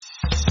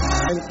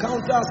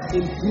Encounters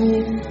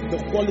improve the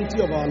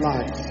quality of our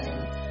lives.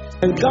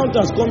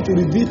 Encounters come to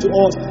reveal to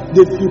us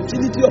the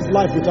futility of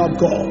life without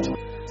God.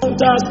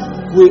 Encounters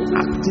will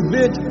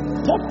activate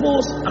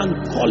purpose and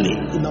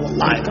calling in our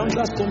life.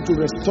 Encounters come to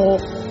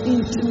restore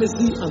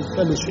intimacy and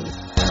fellowship.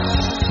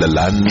 The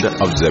land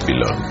of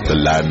Zebulun,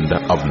 the land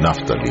of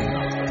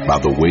Naphtali, by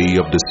the way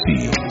of the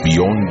sea,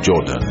 beyond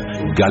Jordan,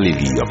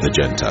 Galilee of the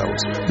Gentiles,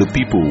 the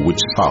people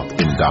which sat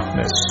in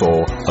darkness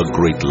saw a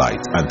great light,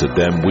 and to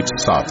them which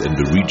sat in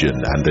the region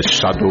and the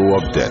shadow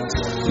of death,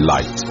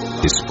 light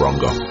is sprung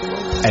up.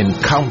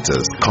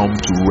 Encounters come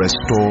to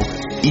restore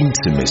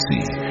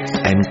intimacy.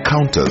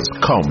 Encounters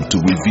come to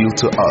reveal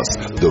to us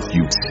the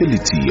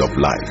futility of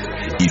life.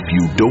 If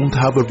you don't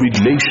have a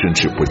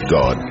relationship with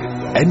God,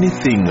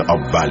 anything of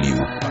value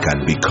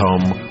can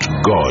become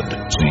God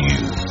to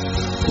you.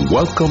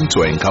 Welcome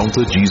to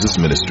Encounter Jesus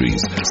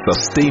Ministries,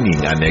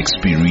 sustaining an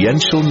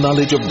experiential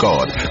knowledge of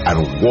God and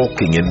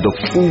walking in the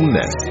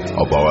fullness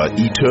of our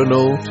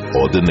eternal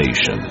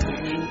ordination.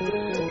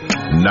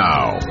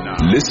 Now,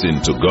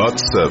 listen to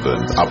God's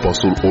servant,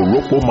 Apostle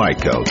Orokpo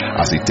Micheal,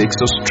 as he takes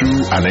us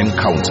through an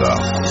encounter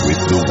with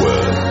the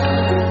Word.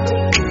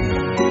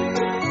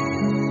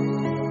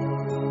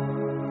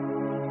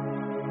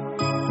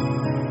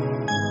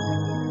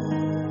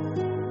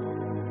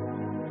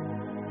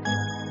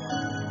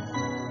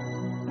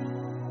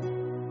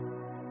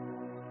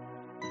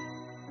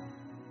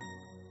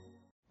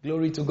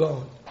 Glory to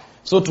God.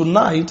 So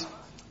tonight,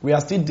 we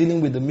are still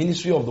dealing with the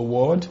ministry of the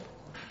Word.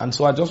 And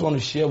so I just want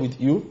to share with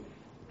you,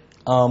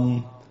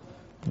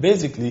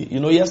 basically,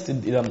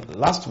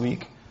 last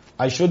week,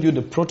 I showed you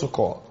the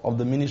protocol of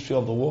the ministry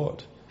of the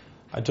Word.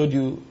 I told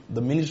you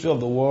the ministry of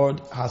the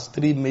Word has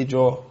three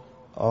major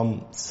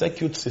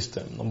circuit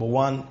systems. Number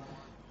one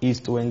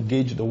is to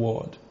engage the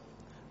Word.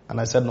 And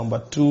I said number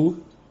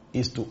two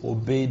is to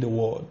obey the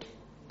Word.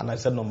 And I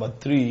said number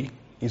three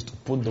is to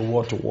put the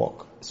Word to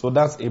work. So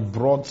that's a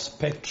broad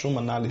spectrum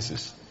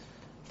analysis.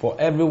 For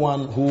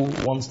everyone who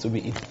wants to be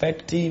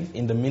effective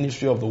in the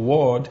ministry of the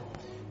Word,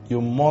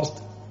 you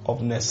must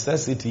of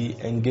necessity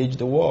engage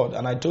the Word.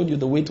 And I told you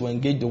the way to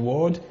engage the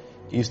Word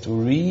is to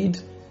read,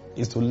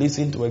 is to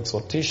listen to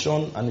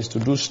exhortation, and is to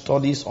do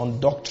studies on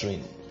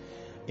doctrine.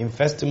 In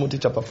 1 Timothy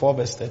chapter 4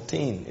 verse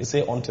 13, it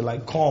says, until I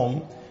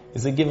come, it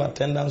says, give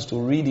attendance to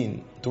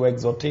reading, to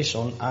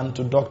exhortation, and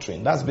to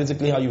doctrine. That's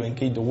basically how you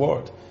engage the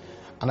Word.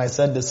 And I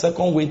said the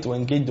second way to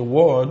engage the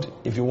Word,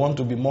 if you want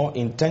to be more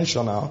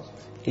intentional,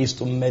 is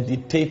to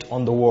meditate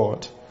on the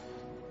Word.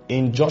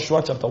 In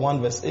Joshua chapter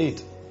 1 verse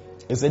 8,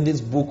 it said, this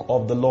book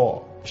of the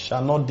law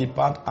shall not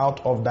depart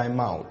out of thy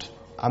mouth.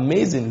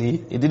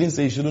 Amazingly, it didn't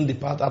say it shouldn't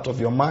depart out of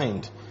your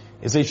mind.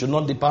 It said it should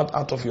not depart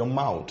out of your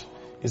mouth.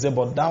 It said,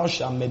 but thou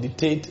shalt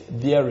meditate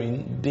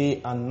therein day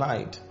and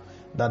night,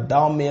 that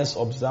thou mayest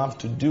observe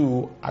to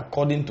do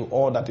according to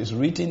all that is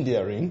written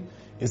therein.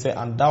 It said,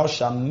 and thou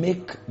shalt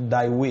make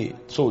thy way.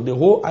 So the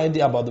whole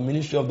idea about the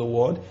ministry of the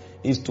Word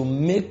is to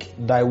make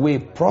thy way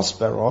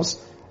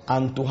prosperous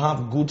and to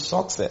have good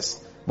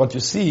success. But you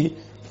see,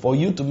 for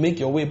you to make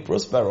your way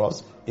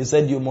prosperous, he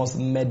said you must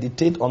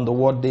meditate on the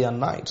Word day and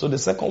night. So the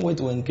second way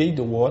to engage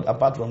the Word,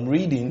 apart from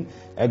reading,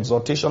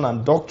 exhortation,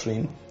 and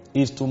doctrine,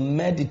 is to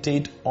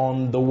meditate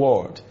on the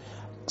Word.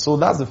 So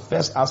that's the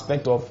first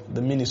aspect of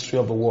the ministry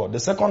of the Word. The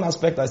second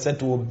aspect, I said,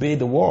 to obey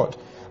the Word.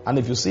 And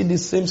if you see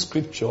this same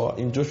scripture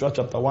in Joshua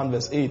chapter 1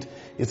 verse 8,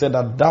 it said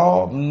that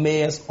thou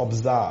mayest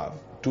observe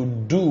to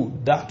do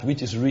that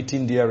which is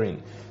written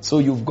therein. So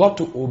you've got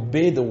to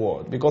obey the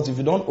Word, because if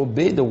you don't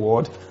obey the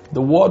Word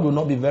will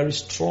not be very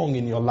strong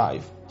in your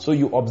life. So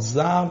you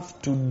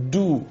observe to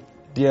do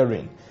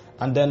therein.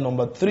 And then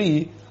number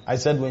three, I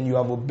said when you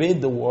have obeyed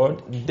the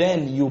Word,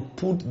 then you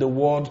put the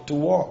Word to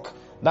work.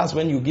 That's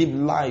when you give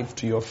life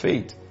to your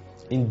faith.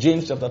 In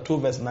James chapter 2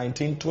 verse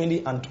 19,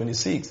 20 and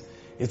 26,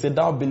 it said,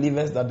 thou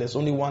believest that there's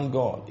only one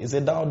God. It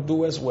said, thou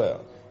doest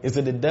well. It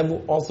said, the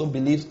devil also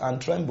believes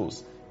and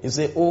trembles. It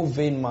said, O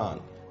vain man.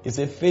 It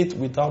said, faith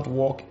without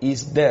work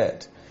is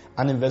dead.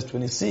 And in verse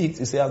 26,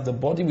 it says, as the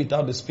body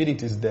without the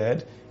spirit is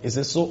dead, it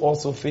says, so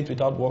also faith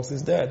without works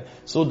is dead.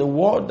 So the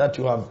word that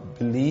you have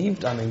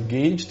believed and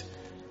engaged,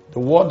 the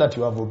word that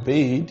you have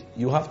obeyed,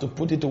 you have to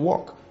put it to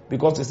work.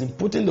 Because it's in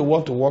putting the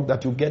word to work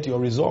that you get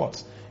your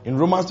results. In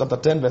Romans chapter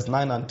 10 verse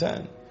 9 and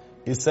 10,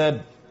 it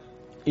said,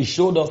 it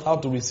showed us how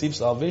to receive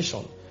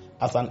salvation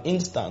as an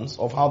instance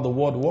of how the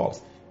word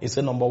works. It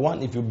said, number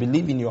one, if you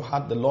believe in your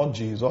heart the Lord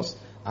Jesus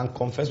and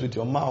confess with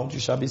your mouth, you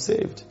shall be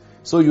saved.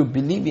 So you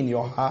believe in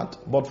your heart,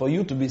 but for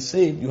you to be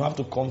saved, you have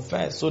to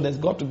confess. So there's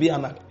got to be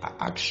an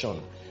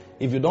action.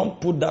 If you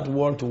don't put that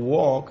word to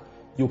work,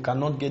 you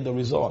cannot get the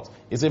results.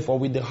 It said, for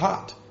with the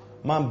heart,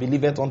 man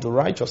believeth unto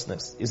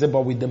righteousness. It said,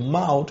 but with the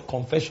mouth,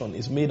 confession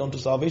is made unto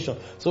salvation.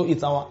 So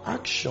it's our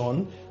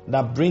action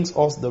that brings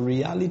us the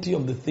reality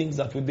of the things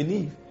that we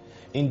believe.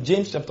 In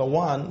James chapter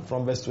 1,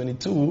 from verse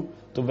 22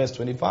 to verse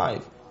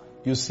 25,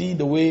 you see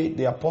the way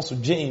the Apostle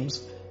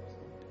James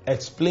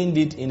explained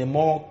it in a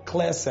more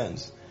clear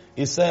sense.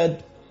 He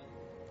said,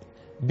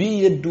 be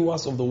ye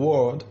doers of the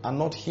word and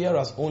not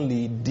hearers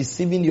only,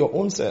 deceiving your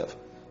own self.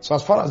 So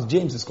as far as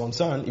James is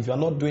concerned, if you are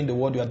not doing the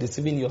word, you are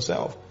deceiving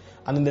yourself.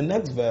 And in the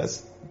next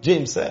verse,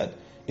 James said,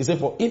 he said,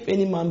 for if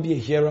any man be a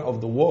hearer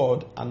of the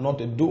word and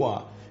not a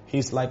doer, he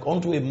is like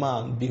unto a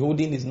man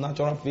beholding his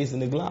natural face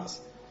in a glass.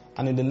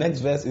 And in the next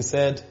verse, he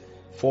said,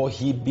 for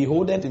he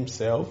beholdeth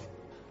himself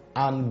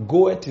and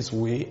goeth his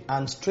way,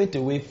 and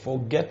straightway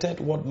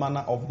forgetteth what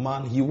manner of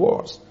man he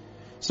was.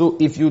 So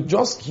if you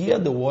just hear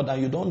the word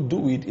and you don't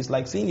do it, it's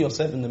like seeing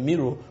yourself in the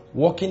mirror,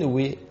 walking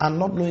away and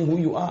not knowing who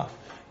you are.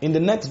 In the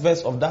next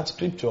verse of that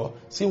scripture,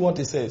 see what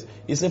it says.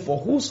 It says, for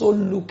whoso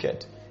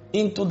looketh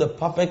into the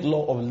perfect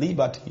law of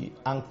liberty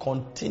and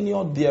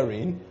continue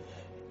therein,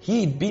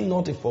 he be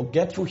not a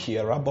forgetful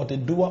hearer, but a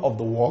doer of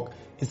the work.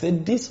 He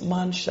said, this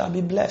man shall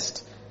be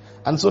blessed.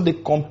 And so the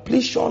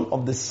completion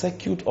of the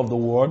circuit of the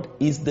word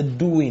is the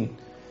doing.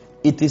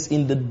 It is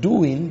in the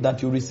doing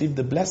that you receive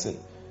the blessing.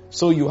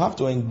 So you have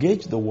to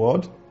engage the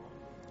word,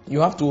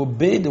 you have to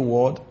obey the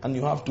word, and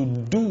you have to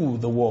do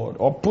the word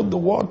or put the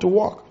word to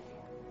work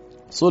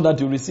so that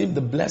you receive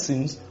the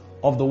blessings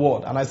of the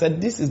word. And I said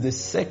this is the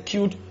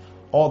circuit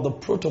or the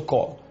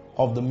protocol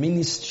of the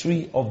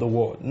ministry of the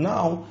word.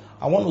 Now,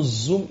 I want to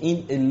zoom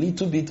in a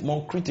little bit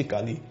more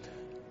critically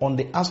on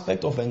the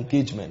aspect of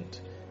engagement.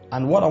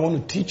 And what I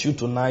want to teach you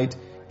tonight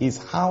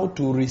is how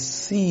to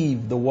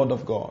receive the word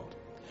of God.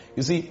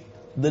 You see,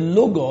 the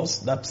logos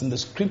that's in the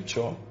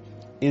scripture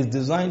is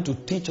designed to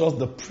teach us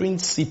the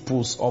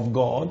principles of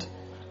God,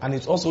 and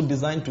it's also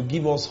designed to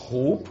give us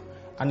hope,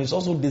 and it's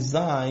also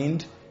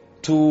designed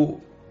to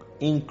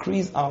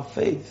increase our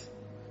faith.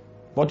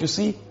 But you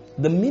see,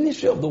 the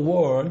ministry of the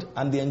word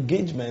and the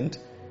engagement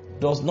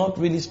does not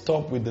really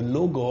stop with the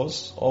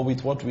logos or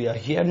with what we are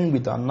hearing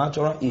with our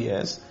natural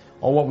ears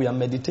or what we are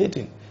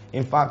meditating.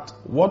 In fact,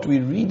 what we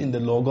read in the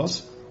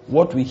logos,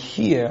 what we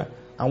hear,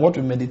 and what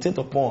we meditate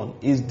upon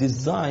is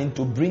designed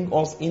to bring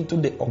us into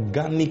the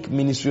organic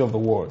ministry of the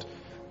word.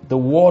 The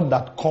word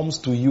that comes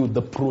to you,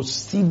 the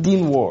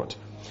proceeding word.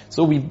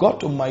 So we've got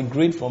to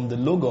migrate from the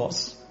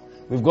logos,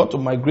 we've got to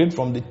migrate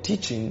from the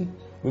teaching,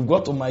 we've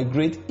got to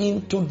migrate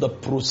into the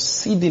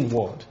proceeding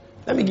word.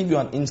 Let me give you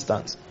an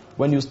instance.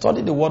 When you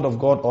study the word of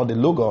God or the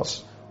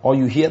logos, or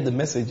you hear the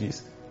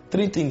messages,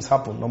 three things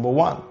happen. Number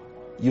one,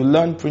 you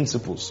learn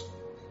principles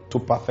to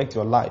perfect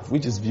your life,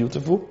 which is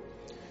beautiful.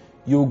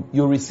 You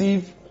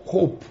receive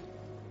hope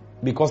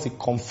because it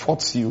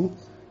comforts you,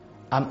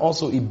 and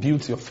also it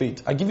builds your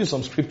faith. I give you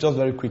some scriptures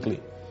very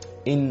quickly.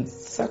 In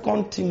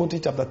 2 Timothy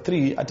chapter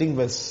 3, I think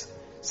verse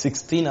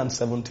 16 and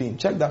 17.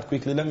 Check that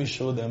quickly. Let me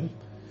show them.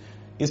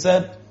 He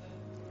said,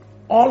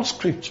 all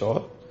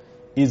scripture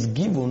is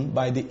given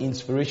by the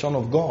inspiration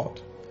of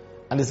God.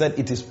 And he said,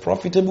 it is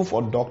profitable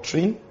for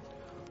doctrine,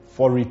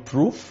 for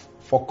reproof,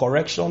 for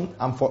correction,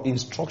 and for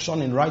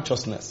instruction in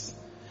righteousness,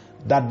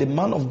 that the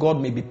man of God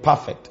may be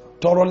perfect,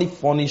 thoroughly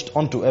furnished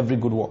unto every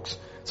good works.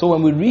 So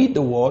when we read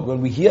the word,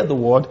 when we hear the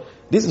word,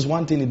 this is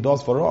one thing it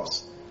does for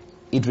us.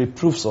 It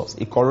reproofs us,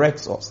 it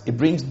corrects us, it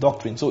brings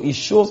doctrine. So it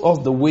shows us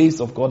the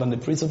ways of God and the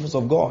principles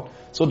of God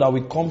so that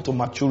we come to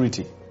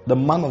maturity. The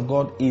man of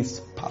God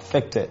is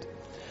perfected.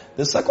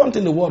 The second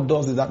thing the word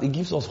does is that it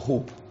gives us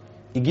hope.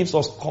 It gives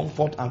us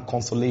comfort and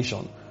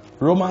consolation.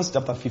 Romans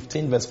chapter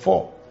 15 verse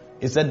 4.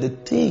 It said the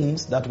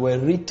things that were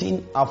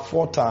written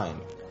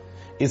aforetime,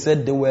 it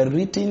said they were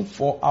written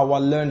for our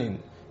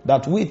learning,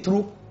 that we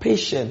through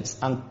patience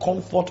and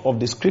comfort of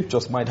the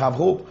scriptures might have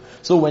hope.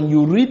 So when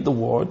you read the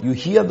word, you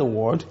hear the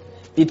word,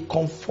 it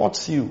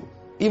comforts you.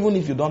 Even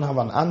if you don't have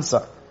an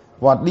answer,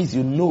 or at least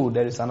you know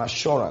there is an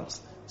assurance.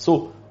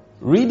 So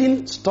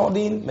reading,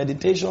 studying,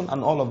 meditation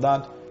and all of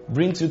that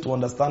brings you to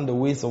understand the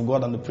ways of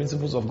God and the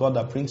principles of God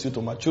that brings you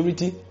to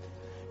maturity.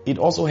 It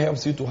also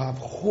helps you to have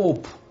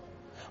hope.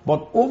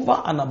 But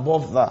over and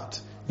above that,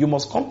 you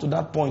must come to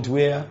that point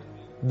where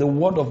the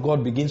word of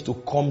God begins to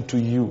come to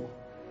you.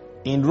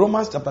 In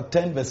Romans chapter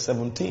 10 verse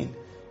 17,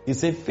 it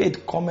says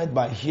faith cometh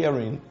by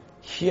hearing,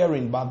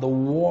 hearing by the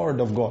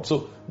word of God.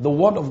 So the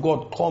word of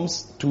God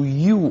comes to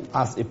you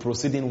as a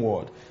proceeding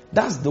word.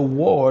 That's the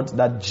word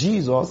that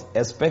Jesus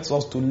expects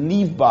us to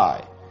live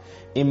by.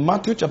 In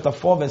Matthew chapter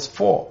 4 verse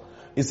 4,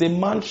 it says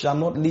man shall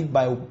not live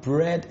by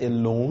bread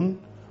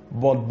alone,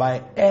 but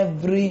by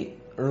every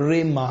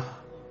rhema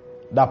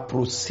that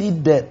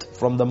proceeded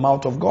from the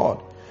mouth of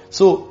God.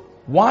 So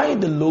why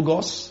the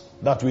logos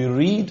that we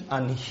read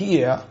and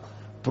hear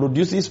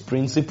produces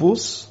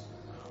principles,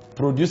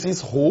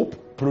 produces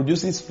hope,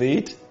 produces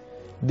faith,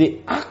 the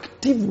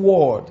active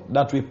word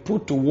that we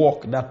put to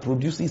work that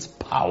produces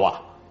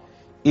power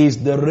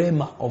is the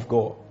rhema of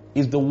God,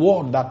 is the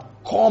word that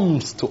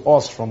comes to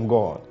us from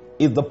God,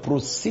 is the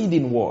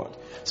proceeding word.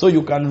 So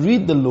you can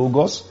read the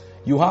logos,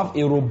 you have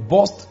a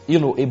robust,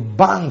 a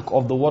bank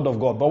of the word of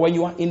God. But when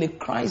you are in a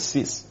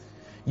crisis,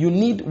 you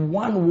need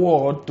one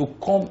word to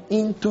come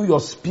into your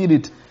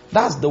spirit.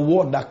 That's the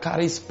word that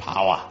carries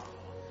power.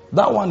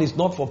 That one is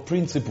not for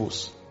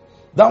principles.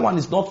 That one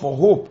is not for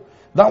hope.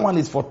 That one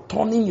is for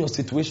turning your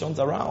situations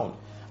around.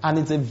 And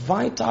it's a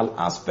vital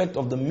aspect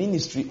of the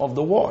ministry of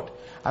the word.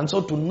 And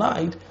so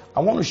tonight, I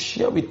want to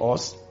share with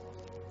us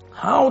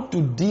how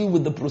to deal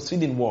with the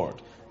proceeding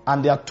word.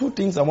 And there are two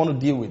things I want to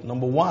deal with.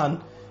 Number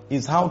one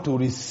is how to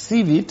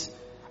receive it.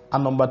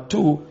 And number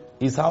two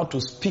is how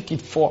to speak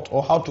it forth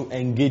or how to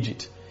engage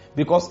it.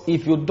 Because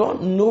if you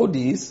don't know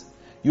this,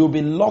 you'll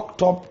be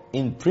locked up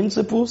in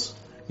principles.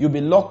 You'll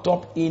be locked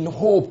up in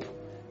hope.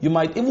 You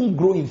might even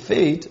grow in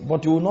faith,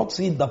 but you will not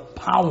see the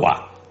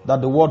power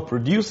that the word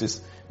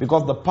produces.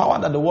 Because the power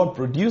that the word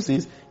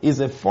produces is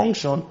a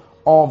function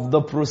of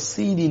the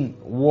proceeding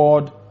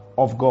word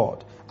of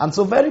God. And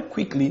so very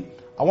quickly,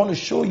 I want to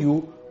show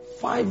you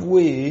 5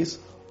 ways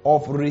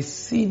of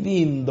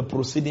receiving the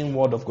proceeding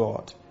word of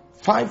God.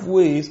 5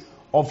 ways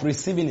of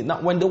receiving it.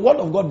 Now, when the word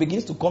of God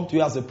begins to come to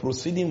you as a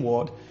proceeding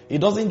word, it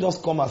doesn't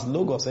just come as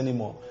logos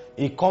anymore.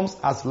 It comes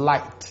as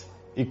light.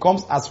 It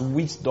comes as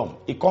wisdom.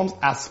 It comes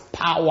as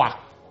power.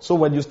 So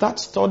when you start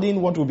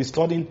studying what we'll be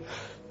studying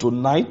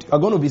tonight,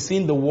 you're going to be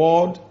seeing the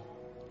word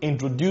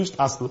introduced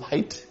as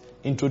light,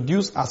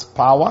 introduced as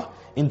power,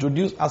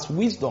 introduced as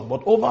wisdom.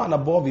 But over and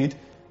above it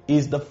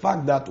is the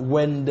fact that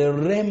when the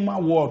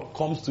Rhema word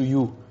comes to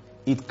you,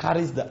 it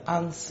carries the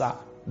answer,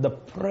 the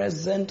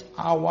present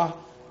hour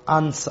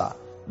answer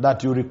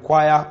that you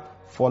require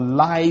for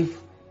life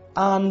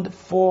and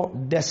for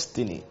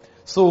destiny.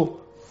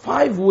 So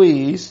 5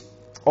 ways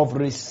of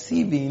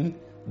receiving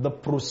the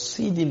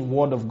proceeding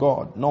word of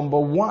God. Number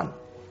 1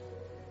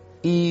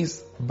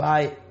 is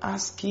by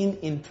asking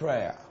in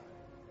prayer.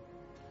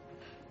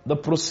 The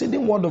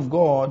proceeding word of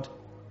God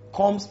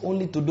comes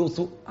only to those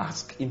who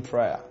ask in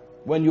prayer.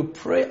 When you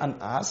pray and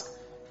ask,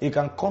 it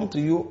can come to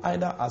you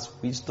either as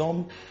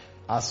wisdom,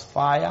 as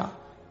fire,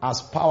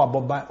 as power.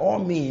 But by all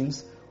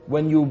means,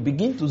 when you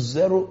begin to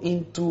zero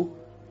into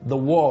the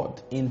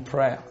word in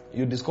prayer,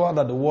 you discover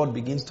that the word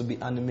begins to be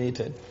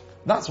animated.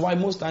 That's why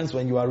most times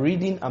when you are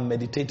reading and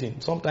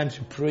meditating, sometimes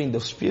you pray in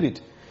the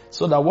spirit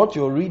so that what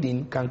you're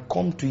reading can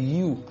come to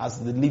you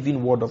as the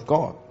living word of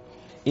God.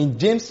 In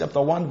James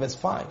chapter 1 verse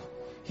 5,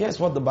 here's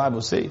what the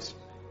Bible says.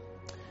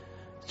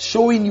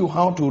 Showing you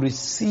how to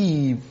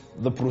receive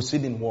the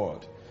proceeding word.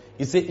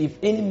 He said, if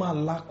any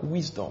man lack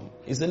wisdom,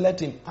 he said,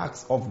 let him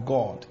ask of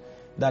God,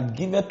 that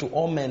giveth to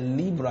all men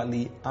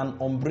liberally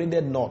and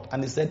upbraideth not.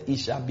 And he said, it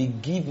shall be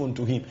given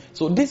to him.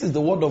 So this is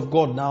the word of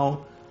God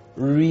now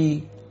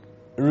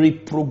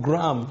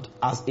reprogrammed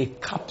as a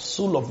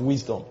capsule of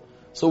wisdom.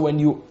 So when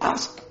you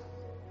ask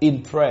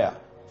in prayer,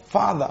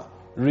 Father,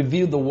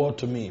 reveal the word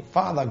to me.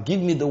 Father,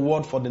 give me the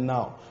word for the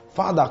now.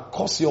 Father,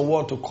 cause your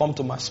word to come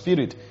to my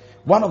spirit.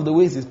 One of the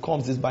ways it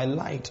comes is by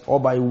light or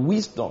by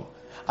wisdom.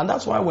 And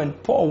that's why when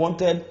Paul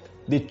wanted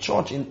the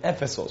church in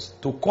Ephesus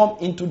to come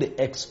into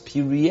the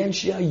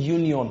experiential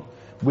union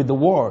with the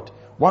word,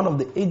 one of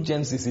the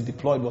agencies he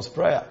deployed was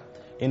prayer.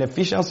 In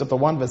Ephesians chapter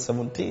 1 verse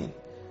 17,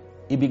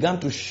 he began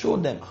to show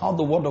them how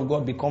the word of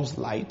God becomes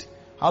light,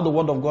 how the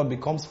word of God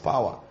becomes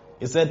power.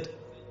 He said,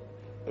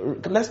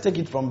 let's take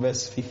it from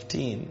verse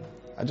 15.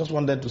 I just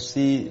wanted to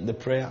see the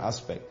prayer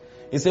aspect.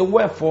 He said,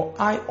 wherefore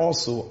I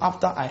also,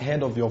 after I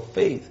heard of your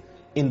faith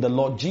in the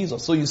Lord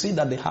Jesus. So you see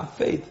that they have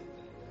faith.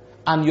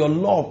 And your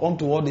love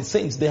unto all the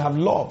saints, they have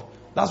love.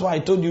 That's why I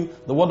told you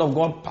the word of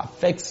God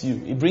perfects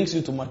you. It brings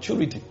you to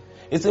maturity.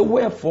 He said,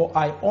 wherefore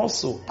I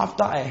also,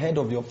 after I heard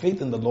of your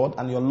faith in the Lord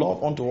and your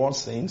love unto all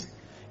saints,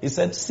 he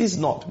said, cease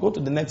not, go to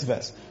the next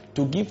verse,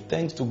 to give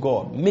thanks to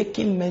God,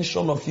 making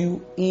mention of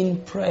you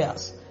in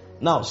prayers.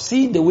 Now,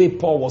 see the way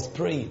Paul was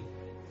praying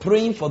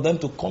for them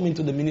to come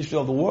into the ministry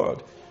of the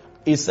word.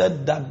 He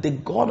said that the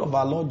God of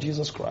our Lord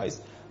Jesus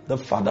Christ, the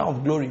Father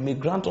of glory, may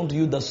grant unto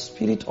you the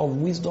spirit of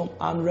wisdom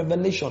and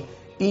revelation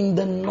in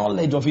the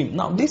knowledge of him.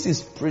 Now, this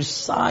is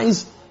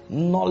precise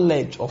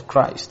knowledge of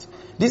Christ.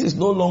 This is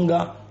no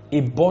longer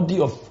a body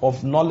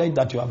of knowledge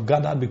that you have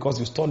gathered because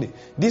you study.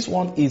 This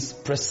one is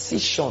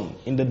precision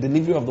in the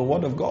delivery of the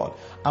word of God.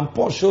 And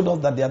Paul showed us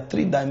that there are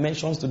 3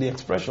 dimensions to the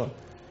expression.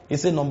 He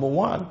said, number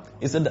 1,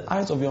 he said, the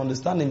eyes of your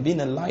understanding being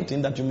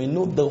enlightened, that you may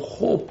know the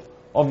hope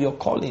of your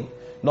calling.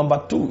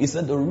 Number 2, he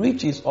said, the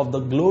riches of the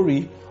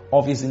glory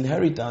of his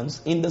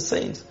inheritance in the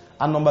saints.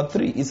 And number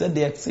 3, he said,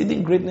 the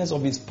exceeding greatness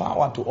of his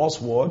power to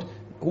usward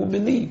who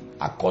believe,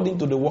 according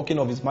to the working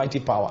of his mighty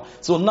power.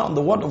 So now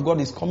the word of God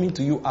is coming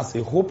to you as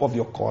a hope of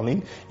your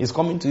calling. It's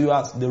coming to you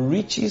as the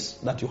riches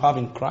that you have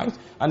in Christ.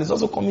 And it's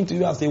also coming to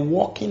you as a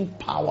working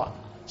power.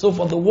 So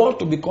for the word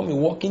to become a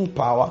working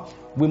power,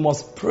 we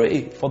must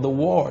pray for the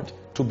word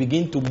to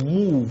begin to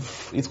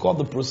move. It's called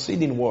the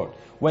proceeding word.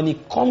 When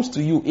it comes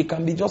to you, it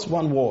can be just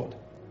one word.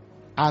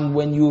 And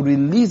when you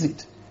release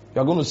it,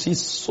 you're going to see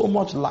so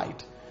much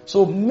light.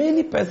 So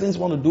many persons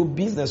want to do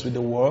business with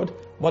the word,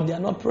 but they are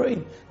not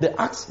praying.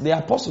 The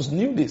apostles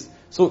knew this.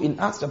 So in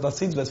Acts chapter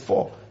 6 verse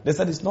 4, they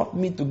said it's not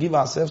meet to give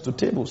ourselves to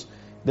tables.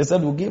 They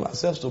said we'll give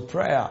ourselves to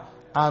prayer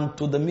and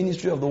to the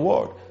ministry of the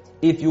word.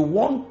 If you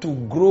want to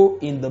grow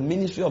in the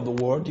ministry of the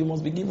word, you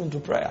must be given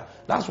to prayer.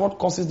 That's what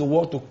causes the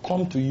word to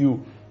come to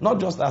you. Not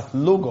just as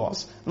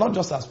logos, not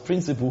just as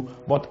principle,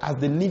 but as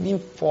the living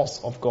force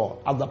of God,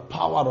 as the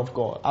power of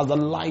God, as the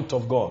light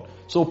of God.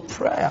 So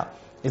prayer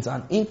is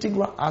an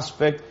integral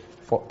aspect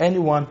for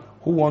anyone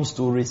who wants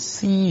to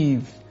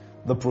receive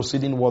the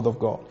proceeding word of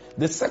God.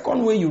 The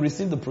second way you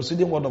receive the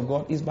proceeding word of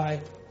God is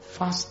by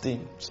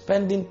fasting,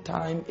 spending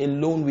time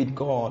alone with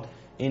God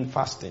in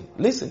fasting.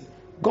 Listen,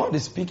 God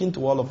is speaking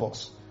to all of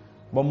us,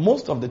 but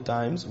most of the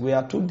times we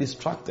are too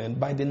distracted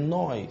by the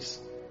noise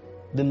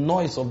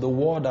of the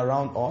world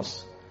around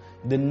us,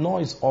 the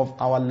noise of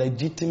our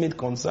legitimate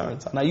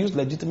concerns. And I use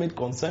legitimate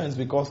concerns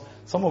because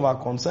some of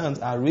our concerns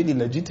are really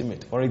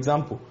legitimate. For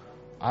example,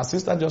 our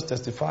sister just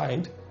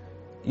testified,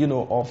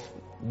 of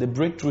the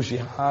breakthrough she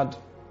had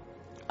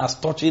as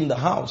touching the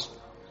house.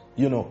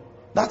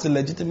 That's a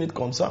legitimate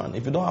concern.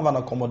 If you don't have an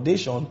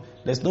accommodation,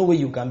 there's no way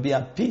you can be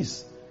at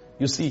peace.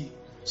 You see,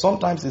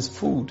 sometimes it's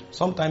food,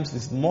 sometimes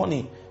it's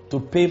money to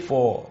pay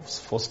for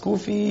school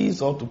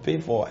fees or to pay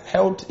for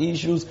health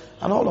issues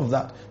and all of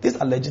that. These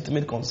are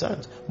legitimate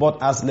concerns.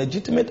 But as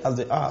legitimate as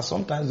they are,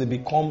 sometimes they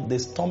become the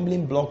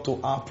stumbling block to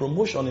our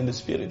promotion in the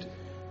spirit.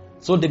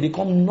 So they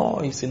become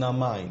noise in our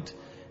mind.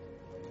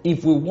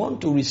 If we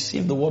want to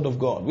receive the word of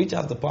God, which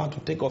has the power to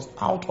take us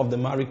out of the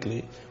miry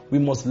clay, we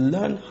must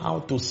learn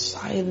how to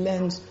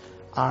silence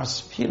our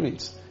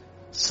spirits,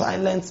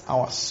 silence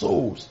our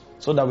souls,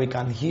 so that we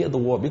can hear the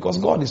word. Because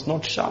God is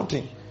not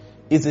shouting.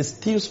 It's a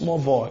still small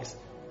voice.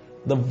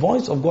 The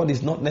voice of God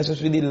is not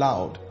necessarily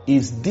loud.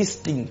 It's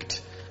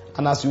distinct.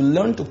 And as you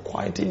learn to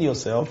quieten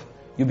yourself,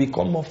 you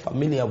become more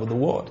familiar with the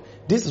word.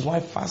 This is why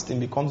fasting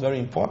becomes very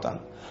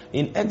important.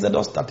 In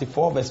Exodus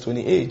 34 verse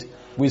 28,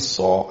 we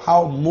saw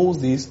how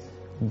Moses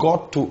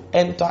got to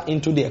enter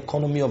into the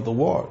economy of the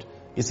world.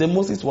 He said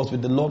Moses was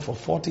with the Lord for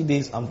 40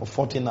 days and for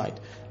 40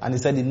 nights. And he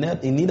said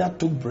he neither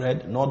took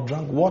bread nor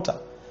drank water.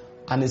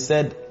 And he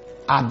said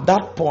at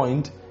that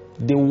point,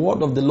 the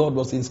word of the Lord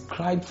was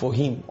inscribed for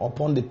him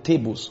upon the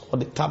tables or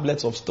the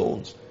tablets of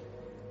stones.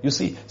 You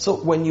see, so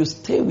when you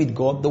stay with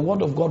God, the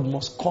word of God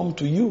must come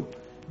to you.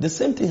 The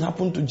same thing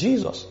happened to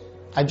Jesus.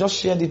 I just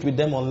shared it with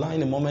them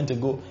online a moment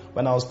ago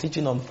when I was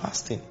teaching on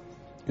fasting.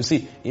 You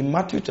see, in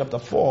Matthew chapter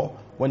 4,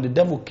 when the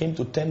devil came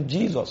to tempt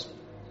Jesus,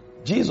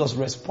 Jesus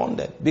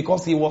responded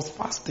because he was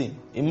fasting.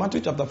 In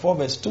Matthew chapter 4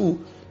 verse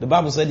 2, the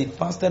Bible said he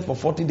fasted for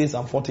 40 days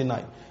and 40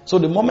 nights. So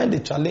the moment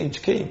the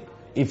challenge came,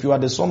 if you are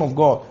the Son of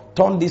God,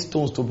 turn these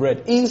stones to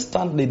bread.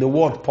 Instantly the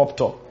word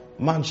popped up.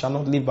 Man shall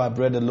not live by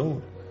bread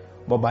alone,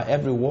 but by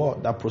every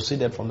word that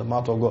proceeded from the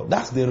mouth of God.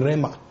 That's the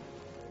Rhema.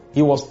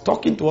 He was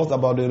talking to us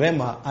about the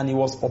Rhema and he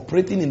was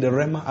operating in the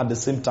Rhema at the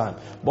same time.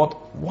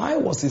 But why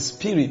was his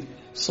spirit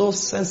so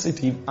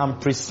sensitive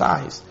and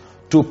precise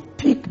to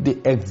pick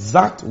the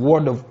exact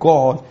word of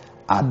God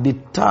at the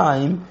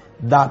time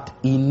that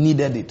he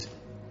needed it?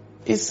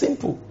 It's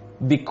simple.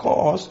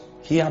 Because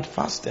he had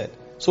fasted.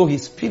 So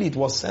his spirit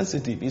was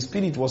sensitive. His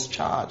spirit was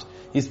charged.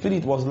 His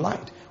spirit was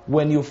light.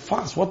 When you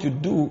fast, what you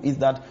do is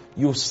that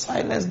you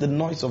silence the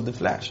noise of the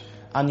flesh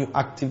and you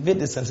activate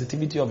the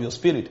sensitivity of your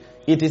spirit.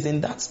 It is in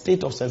that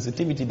state of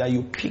sensitivity that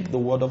you pick the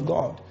word of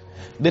God.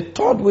 The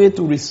third way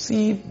to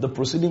receive the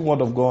proceeding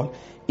word of God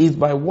is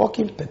by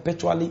walking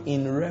perpetually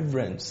in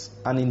reverence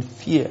and in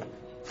fear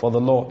for the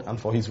Lord and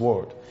for his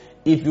word.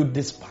 If you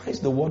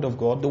despise the word of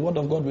God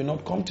will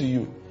not come to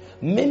you.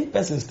 Many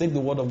persons take the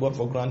word of God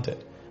for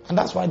granted. And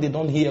that's why they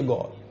don't hear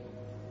God.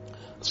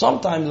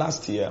 Sometime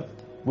last year,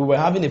 we were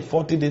having a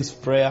 40 days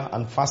prayer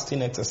and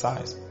fasting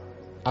exercise.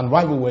 And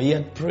while we were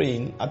yet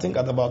praying, I think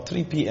at about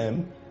 3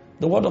 p.m.,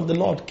 the word of the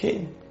Lord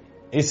came.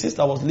 A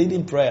sister was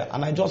leading prayer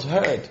and I just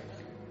heard,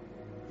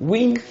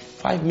 win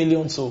 5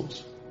 million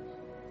souls.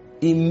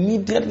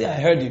 Immediately I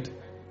heard it.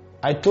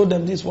 I told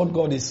them this is what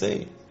God is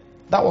saying.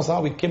 That was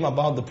how we came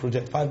about the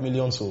project 5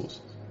 million souls.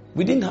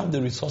 We didn't have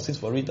the resources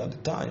for it at the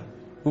time.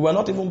 We were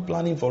not even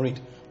planning for it.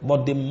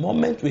 But the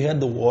moment we heard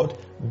the word,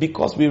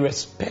 because we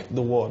respect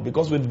the word,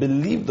 because we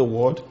believe the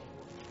word,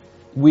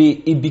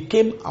 it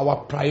became our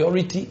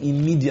priority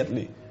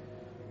immediately.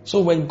 So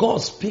when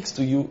God speaks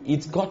to you,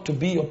 it's got to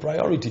be your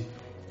priority.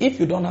 If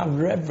you don't have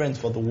reverence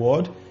for the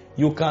word,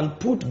 you can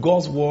put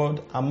God's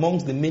word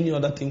amongst the many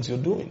other things you're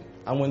doing.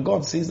 And when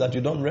God sees that you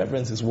don't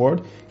reverence his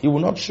word, he will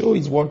not show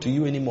his word to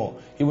you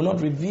anymore. He will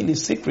not reveal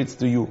his secrets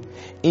to you.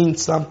 In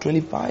Psalm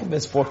 25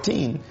 verse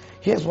 14,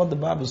 here's what the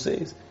Bible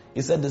says.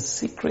 He said the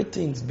secret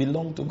things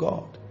belong to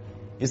God.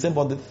 He said,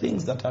 but the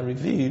things that are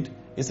revealed,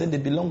 he said they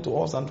belong to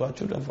us and to our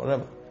children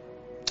forever.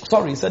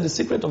 He said the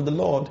secret of the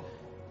Lord,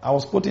 I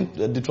was quoting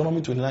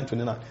Deuteronomy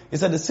 29:29. He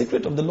said the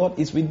secret of the Lord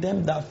is with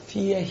them that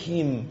fear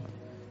him.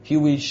 He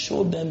will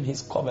show them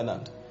his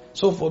covenant.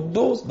 So for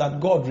those that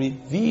God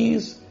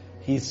reveals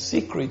his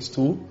secrets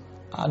to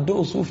are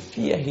those who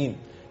fear him.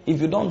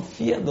 If you don't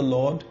fear the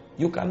Lord,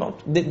 you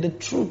cannot, the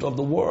truth of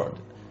the word,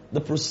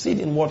 the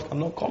proceeding word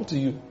cannot come to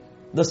you.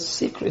 The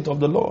secret of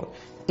the Lord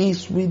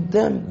is with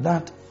them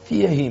that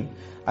fear him.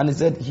 And he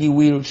said he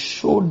will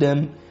show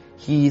them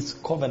his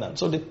covenant.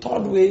 So the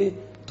third way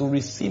to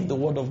receive the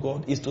word of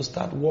God is to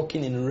start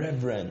walking in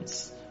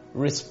reverence.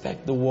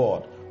 Respect the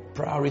word.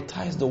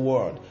 Prioritize the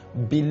word.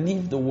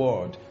 Believe the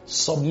word.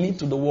 Submit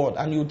to the word.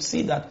 And you'd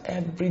see that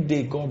every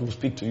day God will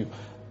speak to you.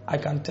 I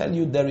can tell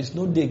you there is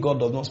no day God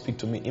does not speak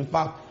to me. In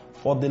fact,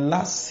 for the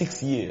last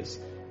 6 years,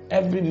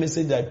 every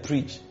message I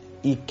preach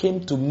it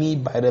came to me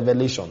by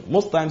revelation.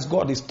 Most times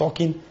God is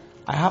talking,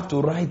 I have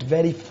to write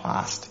very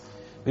fast.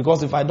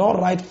 Because if I don't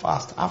write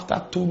fast,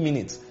 after 2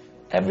 minutes,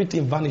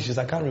 everything vanishes.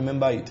 I can't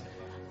remember it.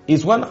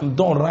 It's when I'm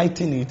done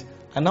writing it,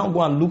 I now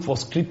go and look for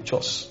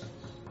scriptures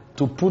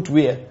to put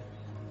where,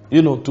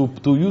 to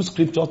use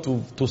scripture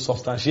to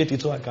substantiate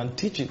it so I can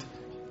teach it.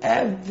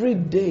 Every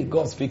day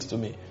God speaks to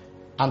me.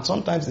 And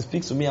sometimes He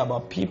speaks to me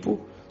about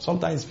people.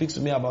 Sometimes He speaks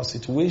to me about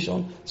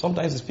situation.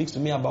 Sometimes He speaks to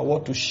me about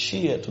what to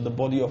share to the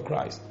body of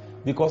Christ.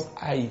 Because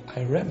I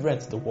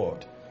reverence the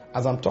word.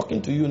 As I'm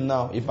talking to you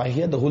now, if I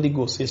hear the Holy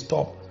Ghost say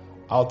stop,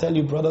 I'll tell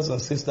you, brothers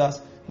and sisters,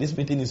 this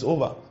meeting is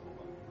over.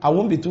 I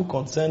won't be too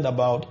concerned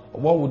about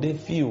what would they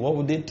feel, what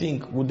would they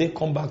think, would they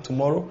come back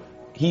tomorrow?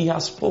 He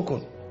has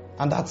spoken,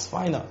 and that's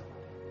final.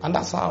 And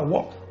that's how I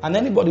walk. And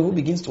anybody who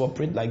begins to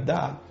operate like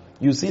that,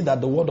 you see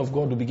that the word of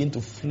God will begin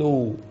to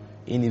flow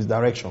in his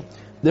direction.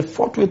 The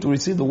fourth way to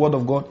receive the word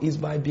of God is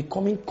by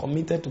becoming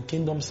committed to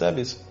kingdom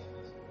service.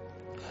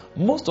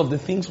 Most of the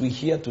things we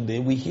hear today,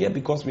 we hear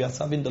because we are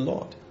serving the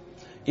Lord.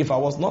 If I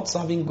was not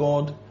serving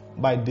God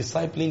by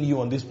discipling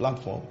you on this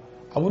platform,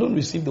 I wouldn't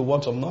receive the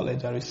words of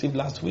knowledge I received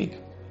last week.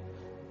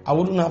 I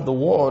wouldn't have the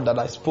word that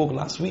I spoke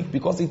last week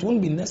because it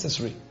wouldn't be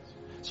necessary.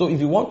 So if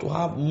you want to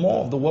have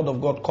more of the word of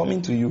God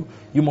coming to you,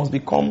 you must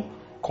become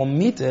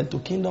committed to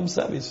kingdom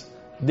service.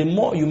 The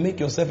more you make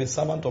yourself a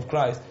servant of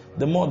Christ,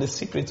 the more the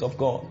secrets of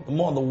God, the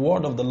more the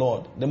word of the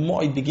Lord, the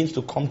more it begins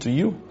to come to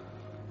you.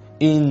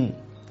 In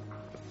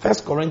 1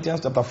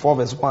 Corinthians chapter 4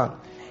 verse 1,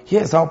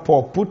 here's how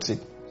Paul puts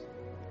it.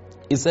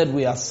 He said,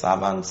 we are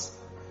servants.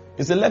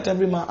 He said, let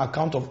every man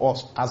account of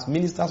us as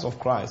ministers of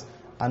Christ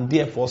and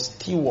therefore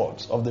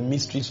stewards of the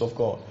mysteries of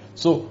God.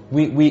 So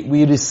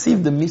we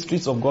receive the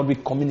mysteries of God. We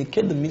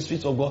communicate the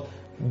mysteries of God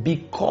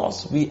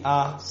because we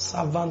are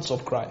servants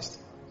of Christ.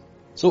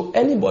 So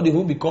anybody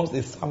who becomes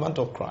a servant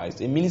of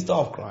Christ, a minister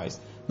of Christ,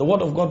 the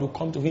word of God will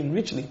come to him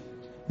richly.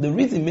 The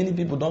reason many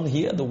people don't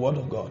hear the word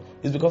of God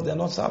is because they are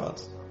not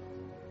servants.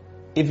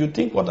 If you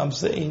think what I'm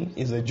saying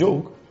is a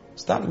joke,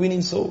 start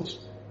winning souls.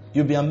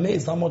 You'll be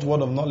amazed how much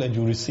word of knowledge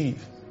you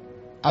receive.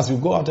 As you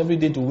go out every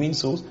day to win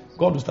souls,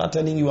 God will start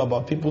telling you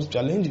about people's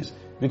challenges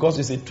because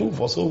it's a tool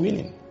for soul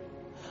winning.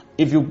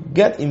 If you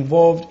get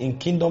involved in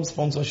kingdom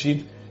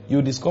sponsorship,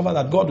 you discover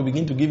that God will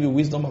begin to give you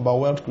wisdom about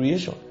wealth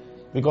creation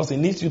because He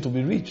needs you to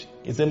be rich.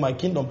 He said, my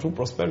kingdom through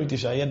prosperity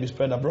shall yet be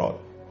spread abroad.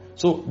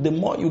 So the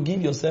more you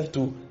give yourself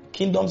to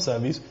kingdom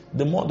service,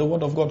 the more the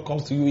word of God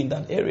comes to you in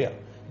that area.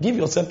 Give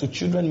yourself to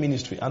children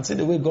ministry and see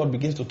the way God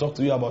begins to talk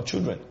to you about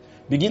children.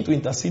 Begin to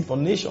intercede for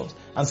nations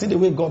and see the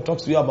way God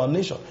talks to you about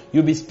nations.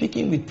 You'll be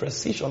speaking with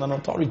precision and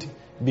authority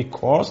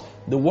because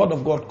the word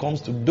of God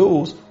comes to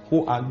those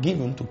who are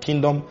given to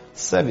kingdom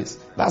service.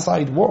 That's how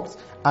it works.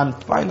 And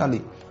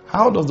finally,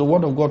 how does the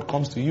word of God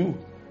come to you?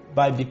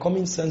 By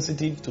becoming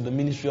sensitive to the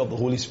ministry of the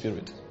Holy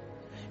Spirit.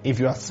 If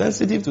you are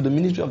sensitive to the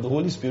ministry of the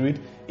Holy Spirit,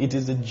 it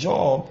is the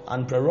job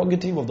and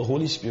prerogative of the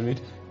Holy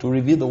Spirit to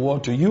reveal the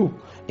word to you.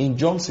 In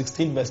John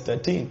 16 verse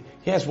 13,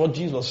 here's what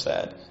Jesus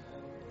said.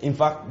 In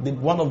fact,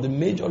 one of the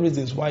major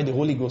reasons why the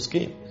Holy Ghost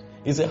came,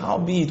 He said,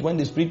 howbeit when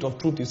the Spirit of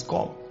truth is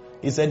come,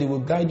 He said, He will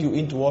guide you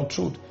into all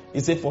truth. He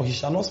said, for He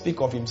shall not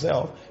speak of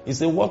Himself. He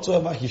said,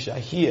 whatsoever He shall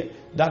hear,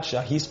 that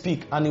shall He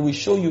speak, and He will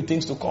show you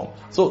things to come.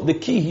 So the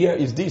key here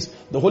is this.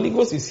 The Holy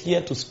Ghost is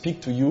here to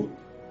speak to you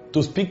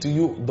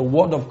the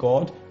word of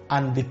God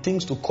and the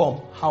things to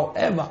come.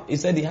 However, He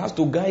said He has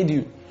to guide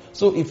you.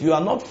 So if you are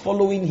not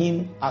following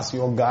Him as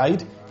your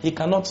guide, He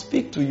cannot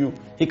speak to you.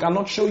 He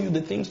cannot show you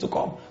the things to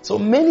come. So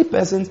many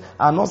persons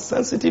are not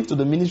sensitive to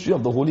the ministry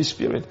of the Holy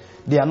Spirit.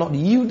 They are not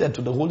yielded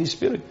to the Holy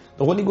Spirit.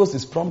 The Holy Ghost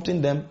is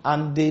prompting them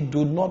and they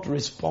do not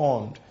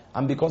respond.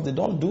 And because they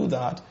don't do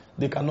that,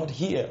 they cannot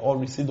hear or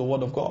receive the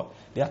word of God.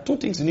 There are two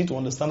things you need to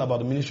understand about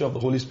the ministry of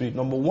the Holy Spirit.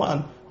 Number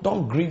one,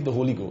 don't grieve the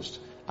Holy Ghost.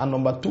 And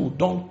number two,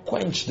 don't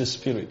quench the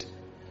Spirit.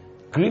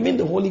 Grieving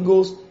the Holy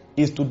Ghost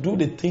is to do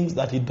the things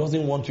that He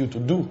doesn't want you to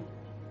do.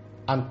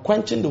 And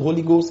quenching the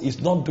Holy Ghost is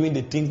not doing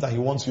the things that He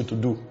wants you to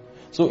do.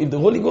 So if the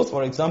Holy Ghost,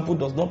 for example,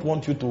 does not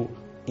want you to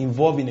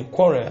involve in a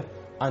quarrel,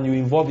 and you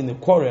involve in a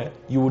quarrel,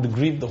 you would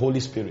grieve the Holy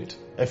Spirit.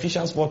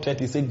 Ephesians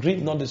 4:30 says,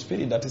 grieve not the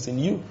Spirit that is in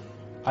you.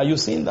 Are you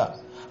seeing that?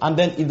 And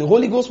then if the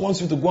Holy Ghost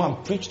wants you to go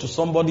and preach to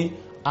somebody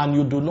and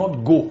you do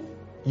not go,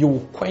 you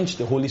will quench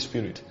the Holy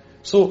Spirit.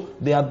 So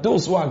there are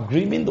those who are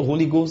grieving the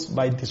Holy Ghost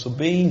by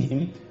disobeying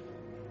Him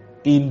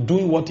in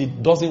doing what He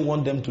doesn't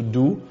want them to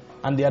do.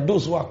 And there are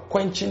those who are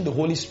quenching the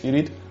Holy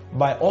Spirit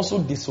by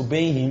also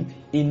disobeying Him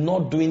in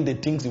not doing the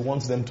things He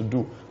wants them to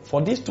do.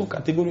 For these two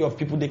categories of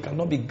people, they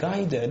cannot be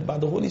guided by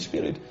the Holy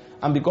Spirit.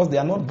 And because they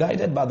are not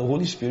guided by the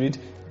Holy Spirit,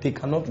 they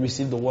cannot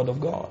receive the Word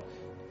of God.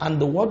 And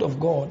the Word of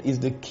God is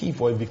the key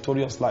for a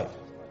victorious life.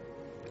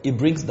 It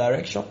brings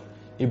direction.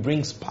 It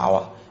brings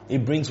power.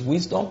 It brings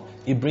wisdom.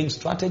 It brings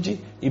strategy.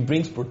 It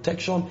brings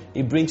protection.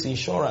 It brings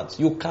insurance.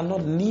 You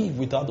cannot live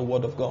without the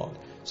Word of God.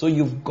 So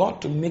you've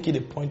got to make it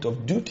a point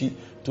of duty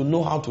to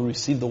know how to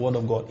receive the Word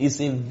of God.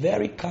 It's a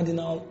very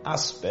cardinal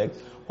aspect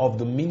of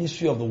the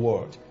ministry of the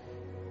Word.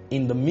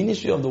 In the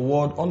ministry of the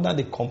Word, under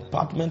the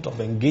compartment of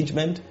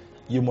engagement,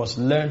 you must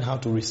learn how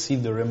to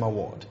receive the Rhema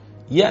word.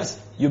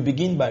 Yes, you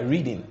begin by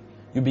reading.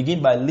 You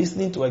begin by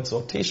listening to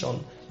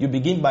exhortation. You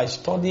begin by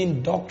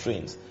studying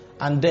doctrines.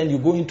 And then you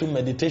go into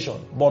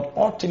meditation. But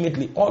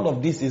ultimately, all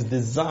of this is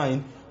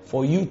designed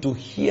for you to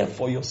hear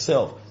for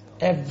yourself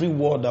every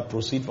word that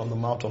proceeds from the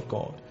mouth of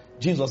God.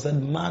 Jesus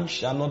said, man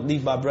shall not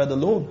live by bread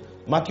alone.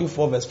 Matthew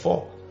 4 verse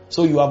 4.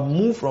 So you have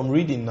moved from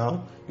reading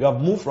now. You have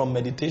moved from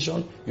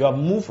meditation. You have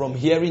moved from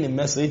hearing a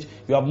message.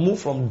 You have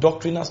moved from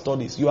doctrinal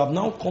studies. You have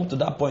now come to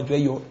that point where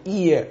your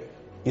ear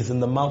is in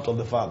the mouth of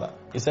the Father.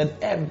 He said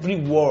every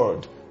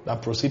word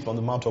that proceeds from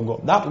the mouth of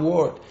God. That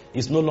word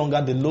is no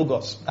longer the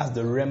Logos. That's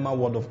the Rhema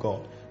word of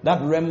God.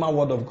 That Rhema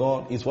word of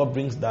God is what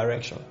brings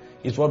direction.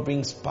 It's what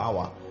brings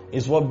power.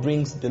 It's what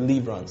brings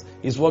deliverance.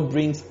 It's what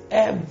brings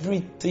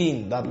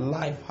everything that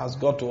life has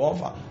got to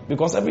offer.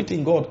 Because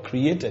everything God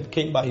created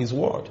came by His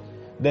word.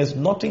 There's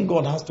nothing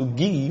God has to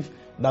give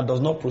that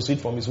does not proceed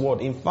from His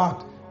word. In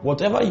fact,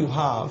 whatever you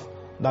have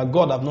that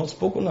God have not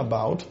spoken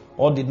about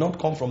or did not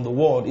come from the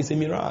word is a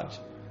mirage.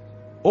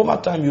 Over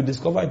time, you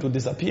discover it will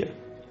disappear.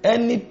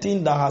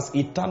 Anything that has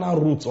eternal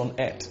roots on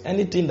earth,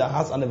 anything that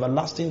has an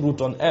everlasting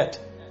root on earth,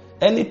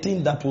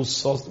 anything that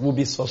will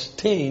be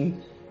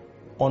sustained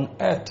on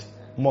earth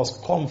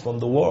must come from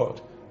the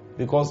word.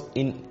 Because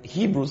in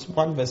Hebrews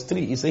 1 verse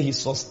 3, He says He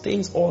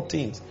sustains all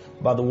things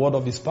by the word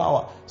of His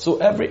power. So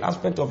every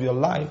aspect of your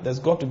life, there's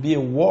got to be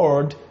a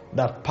word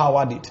that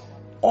powered it.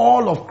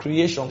 All of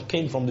creation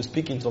came from the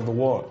speakings of the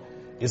word.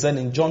 He said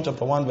in John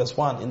chapter 1 verse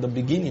 1, in the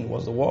beginning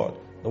was the word.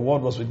 The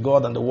word was with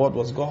God and the word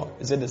was God.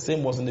 He said the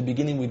same was in the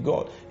beginning with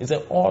God. He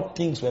said all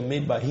things were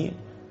made by Him.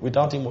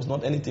 Without Him was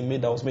not anything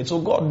made that was made. So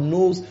God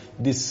knows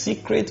the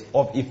secret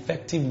of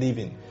effective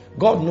living.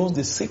 God knows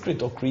the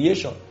secret of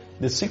creation.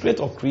 The secret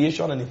of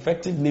creation and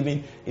effective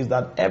living is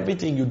that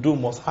everything you do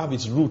must have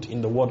its root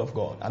in the Word of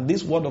God. And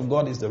this Word of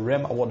God is the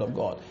Rhema Word of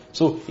God.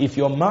 So if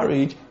your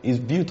marriage is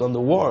built on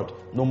the Word,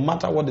 no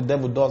matter what the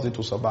devil does, it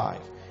will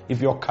survive. If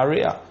your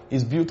career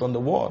is built on the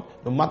word,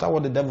 no matter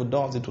what the devil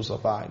does, it will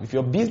survive. If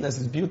your business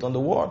is built on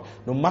the word,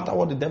 no matter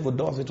what the devil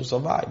does, it will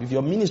survive. If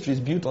your ministry is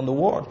built on the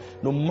word,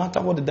 no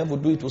matter what the devil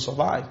do, it will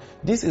survive.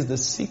 This is the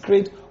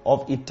secret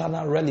of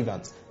eternal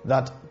relevance,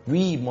 that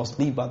we must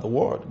live by the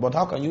word. But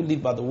how can you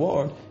live by the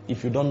word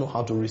if you don't know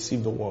how to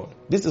receive the word?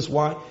 This is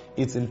why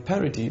it's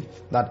imperative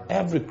that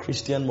every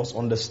Christian must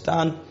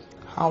understand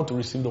how to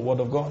receive the word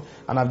of God.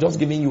 And I've just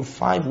given you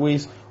 5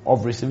 ways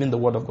of receiving the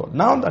word of God.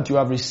 Now that you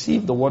have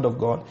received the word of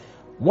God,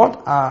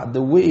 what are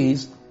the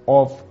ways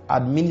of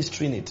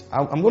administering it?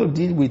 I'm going to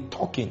deal with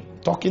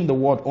talking the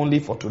word only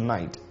for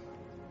tonight,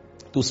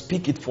 to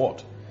speak it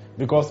forth.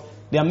 Because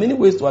there are many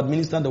ways to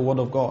administer the word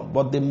of God,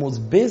 but the most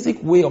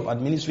basic way of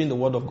administering the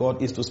word of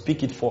God is to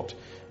speak it forth.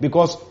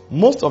 Because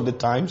most of the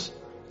times,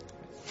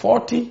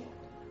 40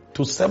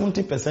 to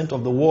 70%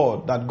 of the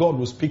word that God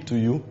will speak to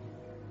you,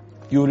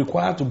 you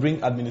require to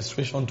bring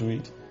administration to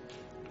it,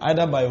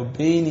 either by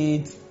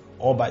obeying it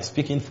or by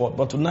speaking forth.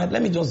 But tonight,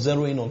 let me just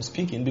zero in on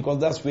speaking, because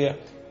that's where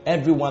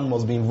everyone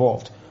must be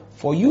involved.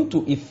 For you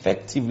to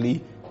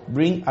effectively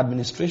bring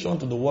administration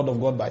to the word of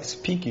God by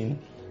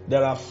speaking,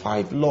 there are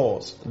 5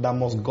 laws that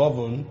must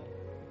govern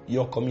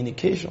your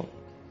communication.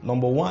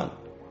 Number 1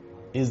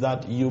 is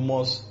that you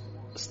must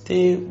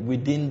stay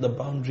within the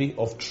boundary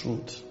of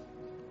truth.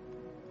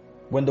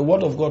 When the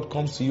word of God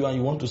comes to you and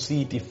you want to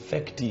see it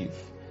effective,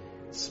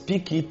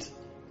 speak it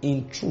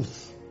in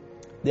truth.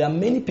 There are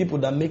many people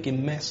that make a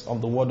mess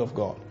of the word of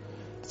God.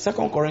 2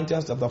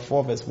 Corinthians chapter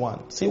 4 verse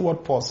 1. See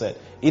what Paul said.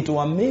 It will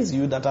amaze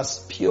you that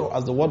as pure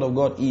as the word of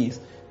God is,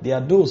 there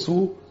are those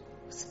who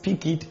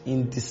speak it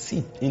in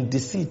deceit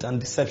and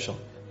deception.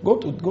 Go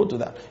to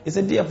that. He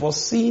said, therefore,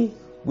 seeing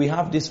we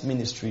have this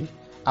ministry,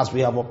 as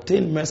we have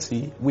obtained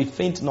mercy, we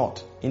faint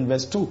not. In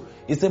verse 2,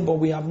 he said, but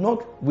we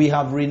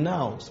have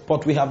renounced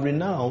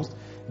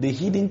the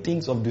hidden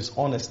things of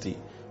dishonesty,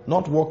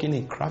 not walking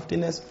in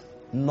craftiness,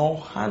 nor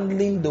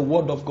handling the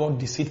word of God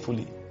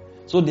deceitfully.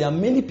 So there are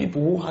many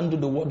people who handle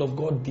the word of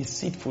God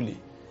deceitfully.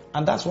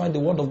 And that's why the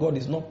word of God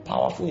is not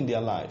powerful in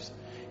their lives.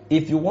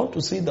 If you want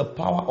to see the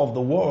power of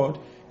the word,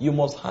 you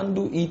must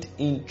handle it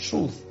in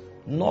truth,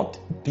 not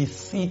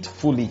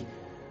deceitfully.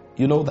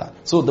 You know that.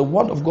 So the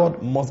word of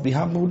God must be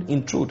handled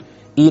in truth.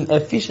 In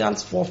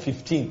Ephesians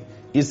 4:15,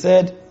 he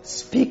said,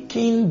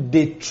 speaking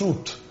the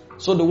truth.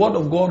 So the word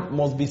of God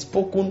must be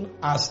spoken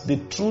as the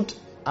truth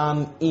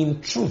and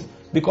in truth.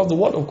 Because the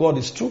word of God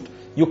is truth.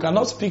 You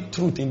cannot speak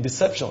truth in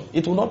deception.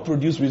 It will not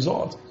produce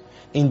results.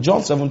 In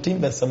John 17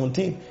 verse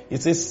 17,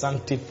 it says,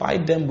 sanctify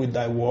them with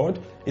thy word.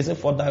 It says,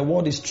 for thy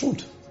word is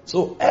truth.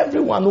 So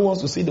everyone who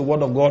wants to see the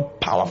word of God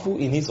powerful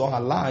in his or her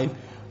life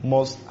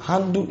must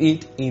handle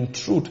it in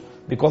truth.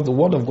 Because the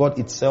word of God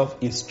itself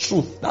is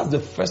truth. That's the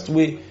first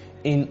way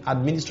in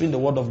administering the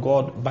word of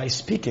God, by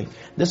speaking.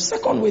 The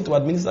second way to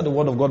administer the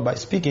word of God by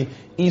speaking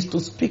is to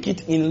speak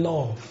it in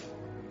love.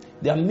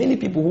 There are many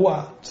people who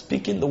are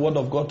speaking the word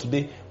of God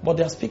today, but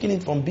they are speaking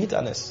it from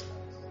bitterness.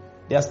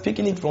 They are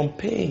speaking it from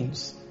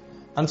pains.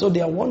 And so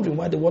they are wondering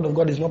why the word of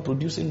God is not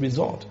producing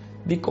result.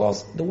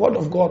 Because the word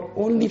of God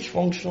only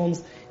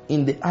functions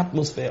in the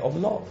atmosphere of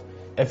love.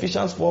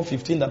 Ephesians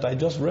 4:15 that I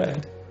just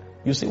read,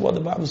 you see what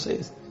the Bible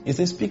says. It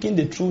says speaking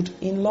the truth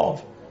in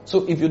love.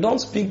 So if you don't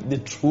speak the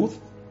truth,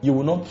 you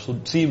will not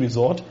see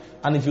result.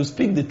 And if you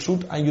speak the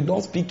truth and you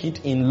don't speak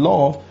it in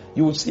love,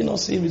 you will not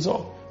see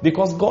result.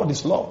 Because God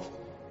is love.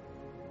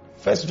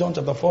 1 John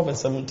chapter 4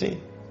 verse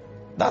 17.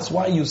 That's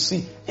why you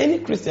see any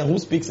Christian who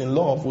speaks in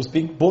love will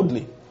speak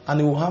boldly and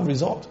it will have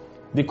result.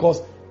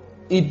 Because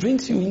it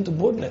brings you into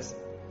boldness.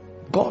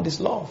 God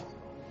is love.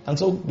 And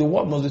so the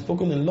word must be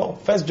spoken in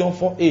love. 1 John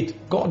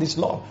 4:8. God is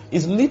love.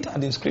 It's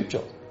littered in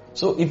scripture.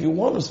 So if you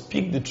want to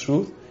speak the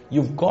truth,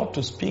 you've got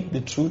to speak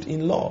the truth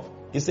in love.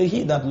 He said,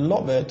 he that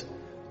loveth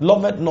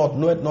not,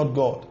 knoweth not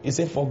God. He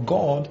said, for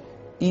God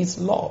is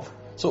love.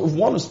 So if we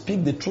want to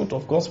speak the truth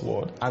of God's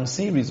word and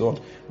see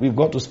result, we've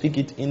got to speak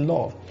it in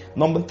love.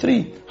 Number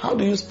 3, how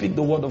do you speak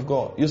the word of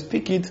God? You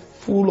speak it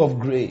full of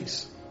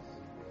grace.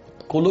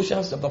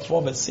 Colossians chapter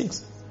 4 verse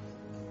 6.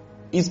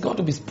 It's got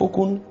to be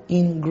spoken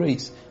in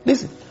grace.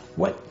 Listen,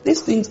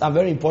 these things are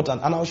very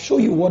important, and I'll show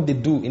you what they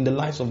do in the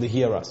lives of the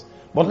hearers.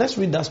 But let's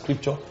read that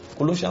scripture,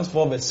 Colossians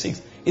 4 verse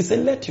 6. It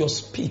says, let your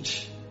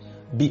speech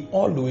be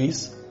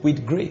always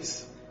with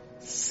grace,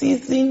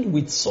 seasoned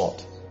with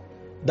salt,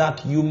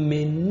 that you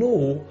may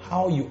know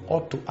how you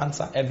ought to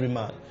answer every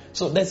man.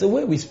 So there's a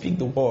way we speak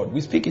the word.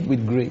 We speak it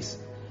with grace.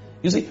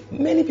 You see,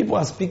 many people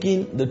are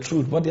speaking the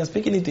truth, but they are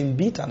speaking it in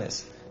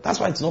bitterness. That's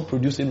why it's not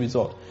producing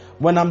result.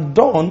 When I'm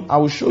done, I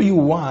will show you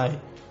why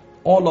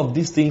all of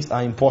these things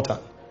are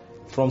important.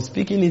 From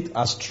speaking it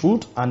as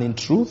truth and in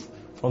truth,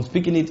 from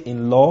speaking it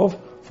in love,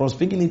 from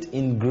speaking it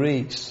in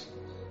grace.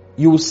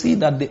 You will see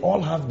that they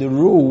all have the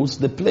roles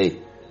they play.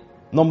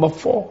 Number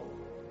 4,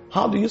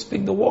 how do you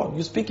speak the word?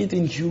 You speak it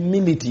in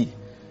humility.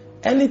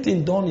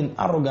 Anything done in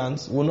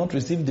arrogance will not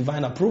receive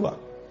divine approval.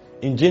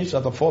 In James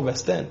chapter 4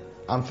 verse 10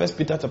 and 1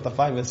 Peter chapter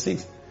 5 verse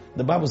 6,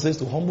 the Bible says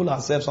to humble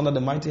ourselves under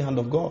the mighty hand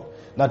of God,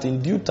 that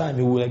in due time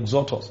He will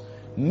exhort us.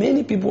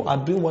 Many people are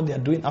doing what they are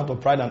doing out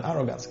of pride and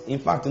arrogance. In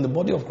fact, in the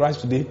body of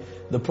Christ today,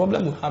 the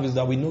problem we have is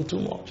that we know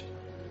too much.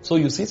 So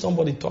you see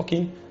somebody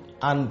talking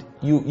and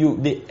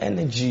the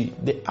energy,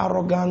 the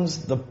arrogance,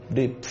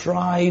 the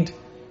pride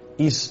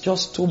is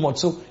just too much.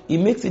 So it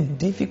makes it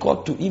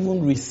difficult to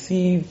even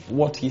receive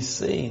what he's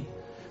saying.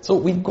 So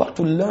we've got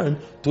to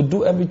learn to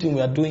do everything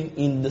we are doing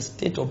in the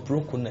state of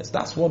brokenness.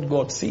 That's what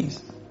God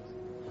sees.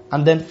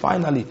 And then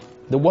finally,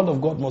 the word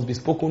of God must be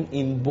spoken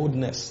in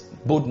boldness.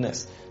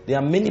 Boldness. There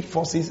are many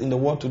forces in the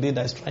world today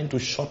that is trying to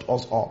shut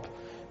us up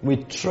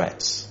with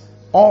threats.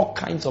 All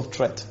kinds of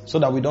threats, so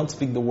that we don't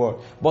speak the word.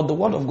 But the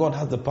word of God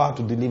has the power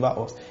to deliver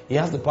us. He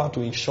has the power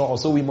to ensure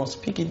us. So we must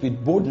speak it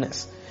with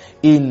boldness.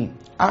 In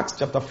Acts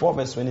chapter 4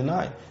 verse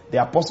 29,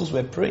 the apostles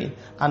were praying.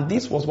 And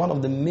this was one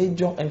of the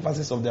major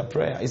emphasis of their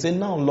prayer. He said,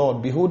 now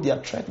Lord, behold their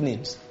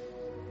threatenings.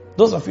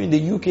 Those of you in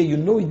the UK, you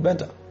know it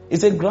better. He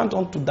said, grant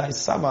unto thy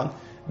servant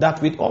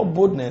that with all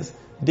boldness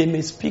they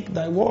may speak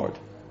thy word.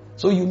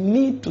 So you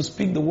need to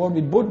speak the word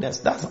with boldness.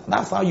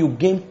 That's how you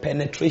gain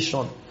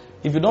penetration.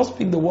 If you don't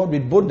speak the word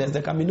with boldness,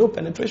 there can be no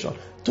penetration.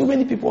 Too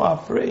many people are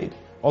afraid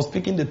of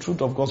speaking the truth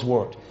of God's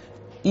word.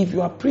 If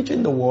you are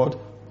preaching the word,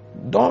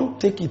 don't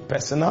take it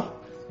personal.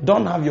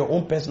 Don't have your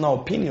own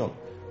personal opinion,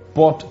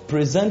 but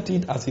present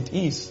it as it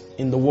is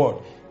in the word.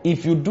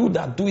 If you do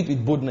that, do it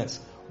with boldness.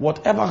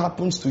 Whatever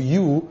happens to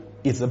you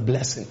is a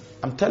blessing.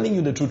 I'm telling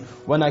you the truth.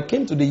 When I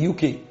came to the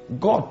UK,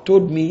 God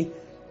told me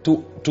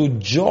to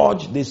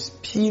judge the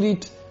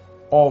spirit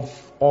of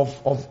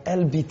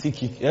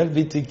LGBTQ.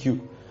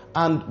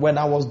 And when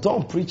I was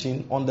done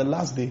preaching on the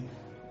last day,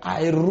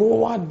 I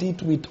roared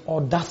it with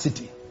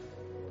audacity.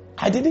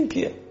 I didn't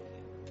care.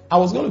 I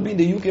was going to be in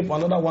the UK for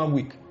another 1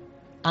 week.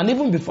 And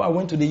even before I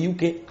went to the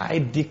UK, I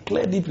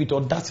declared it with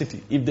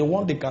audacity. If they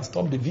want, they can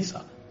stop the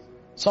visa.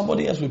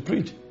 Somebody else will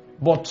preach.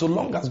 But so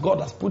long as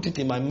God has put it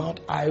in my mouth,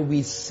 I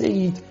will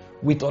say it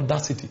with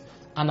audacity.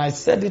 And I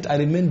said it, I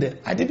remained there.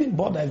 I didn't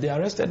bother if they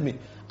arrested me.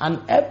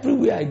 And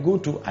everywhere I go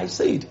to, I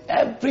say it.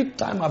 Every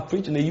time I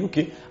preach in the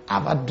UK,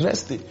 I've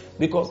addressed it.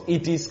 Because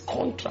it is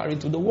contrary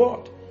to the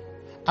word.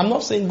 I'm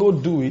not saying go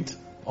do it.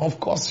 Of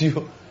course,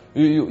 you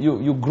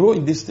grow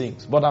in these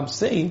things. But I'm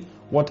saying,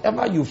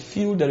 whatever you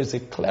feel there is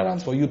a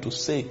clearance for you to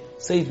say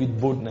it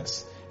with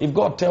boldness. If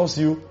God tells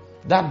you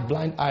that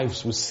blind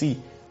eyes will see,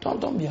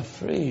 don't be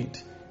afraid.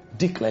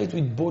 Declare it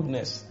with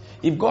boldness.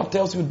 If God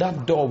tells you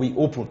that door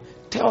will open,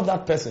 tell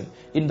that person,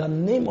 in the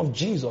name of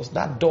Jesus,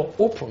 that door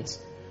opens.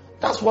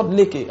 That's what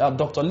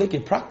Dr.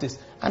 Leke practiced,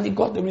 and he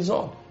got the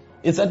result.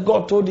 He said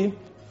God told him,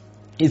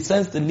 he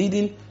sensed the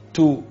leading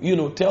to,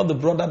 tell the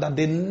brother that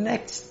the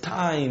next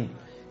time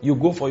you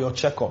go for your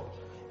checkup,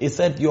 he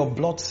said your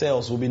blood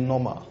cells will be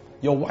normal.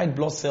 Your white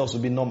blood cells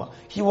will be normal.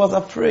 He was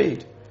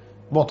afraid.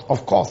 But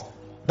of course,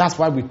 that's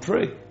why we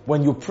pray.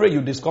 When you pray,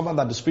 you discover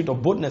that the spirit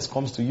of boldness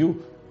comes to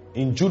you.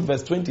 In Jude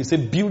verse 20, it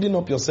says, building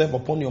up yourself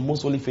upon your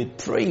most holy faith,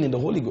 praying in the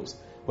Holy Ghost.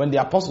 When the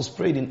apostles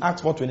prayed in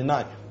Acts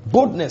 4:29,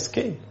 boldness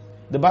came.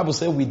 The Bible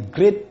says with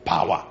great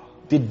power,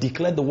 they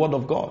declared the word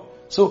of God.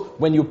 So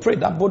when you pray,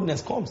 that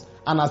boldness comes.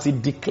 And as he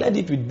declared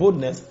it with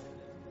boldness,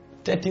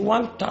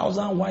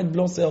 31,000 white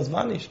blood cells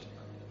vanished.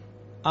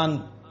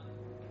 And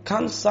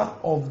cancer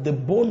of the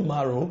bone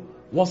marrow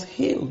was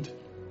healed.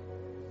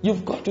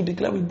 You've got to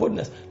declare with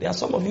boldness. There are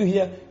some of you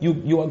here,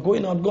 you are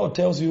going out, God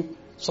tells you,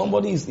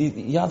 somebody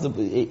he has a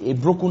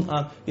broken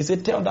arm. He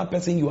said, tell that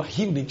person you are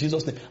healed in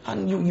Jesus' name.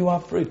 And you are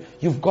afraid.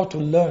 You've got to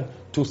learn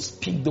to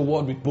speak the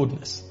word with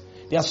boldness.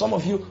 There are some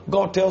of you,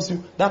 God tells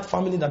you, that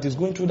family that is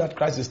going through that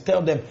crisis,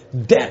 tell them,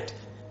 death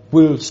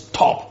will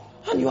stop.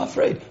 And you are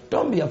afraid.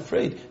 Don't be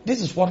afraid.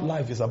 This is what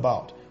life is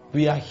about.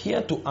 We are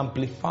here to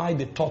amplify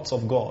the thoughts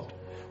of God.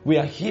 We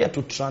are here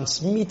to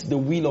transmit the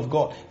will of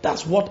God.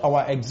 That's what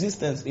our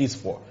existence is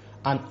for.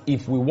 And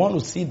if we want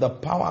to see the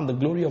power and the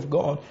glory of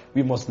God,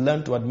 we must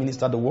learn to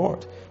administer the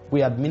word.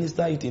 We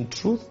administer it in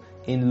truth,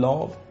 in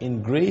love,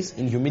 in grace,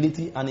 in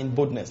humility, and in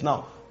boldness.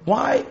 Now,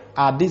 why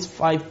are these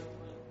 5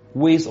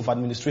 ways of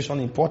administration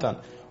important?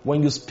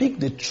 When you speak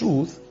the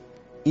truth,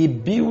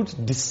 it builds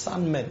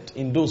discernment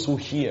in those who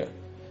hear.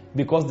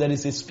 Because there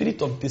is a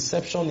spirit of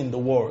deception in the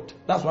world.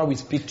 That's why we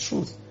speak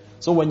truth.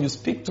 So when you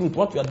speak truth,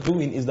 what you are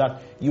doing is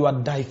that you are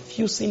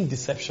diffusing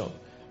deception.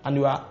 And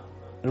you are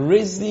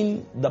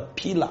raising the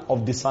pillar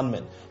of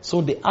discernment.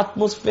 So the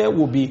atmosphere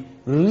will be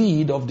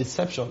rid of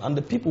deception. And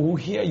the people who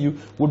hear you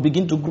will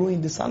begin to grow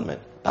in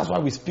discernment. That's why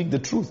we speak the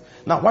truth.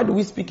 Now, why do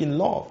we speak in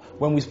love?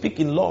 When we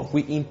speak in love,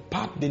 we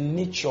impart the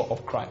nature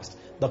of Christ.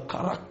 The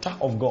character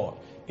of God.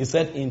 He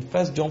said in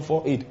 1 John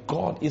 4:8,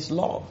 God is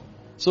love.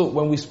 So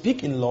when we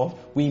speak in love,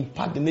 we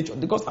impart the nature.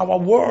 Because our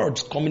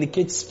words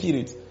communicate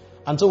spirit.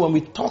 And so when we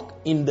talk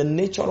in the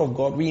nature of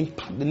God, we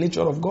impart the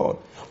nature of God.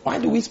 Why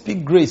do we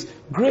speak grace?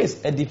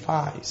 Grace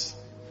edifies.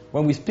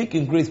 When we speak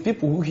in grace,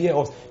 people who hear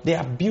us, they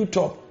are built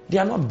up. They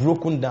are not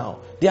broken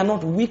down. They are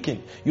not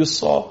weakened. You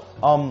saw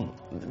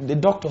the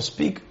doctor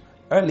speak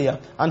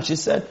earlier, and she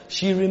said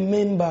she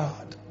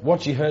remembered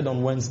what she heard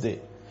on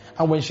Wednesday.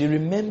 And when she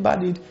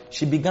remembered it,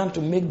 she began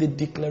to make the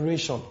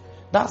declaration.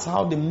 That's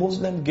how the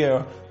Muslim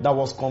girl that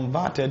was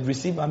converted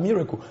received a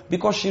miracle.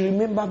 Because she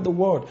remembered the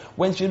word.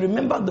 When she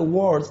remembered the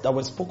words that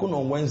were spoken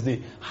on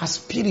Wednesday, her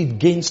spirit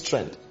gained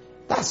strength.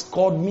 That's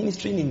called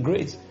ministering in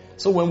grace.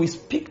 So when we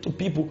speak to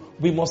people,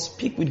 we must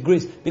speak with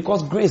grace.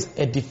 Because grace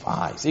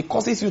edifies. It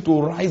causes you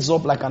to rise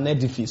up like an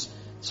edifice.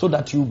 So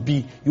that you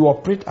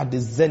operate at the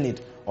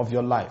zenith of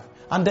your life.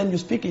 And then you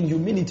speak in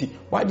humility.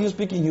 Why do you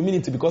speak in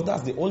humility? Because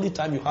that's the only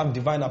time you have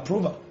divine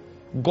approval.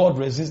 God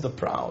resists the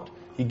proud.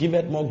 He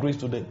giveth more grace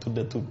to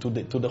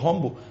the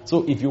humble.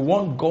 So if you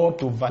want God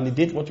to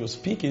validate what you're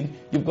speaking,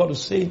 you've got to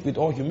say it with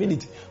all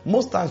humility.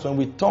 Most times when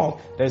we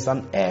talk, there's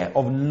an air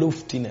of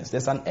loftiness.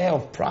 There's an air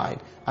of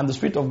pride. And the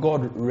Spirit of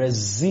God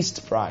resists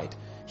pride.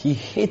 He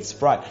hates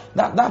pride.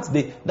 That's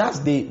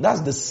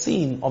the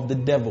sin of the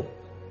devil.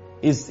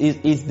 Is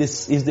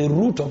the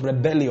root of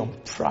rebellion.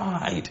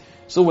 Pride.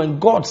 So when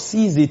God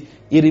sees it,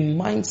 it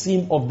reminds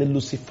him of the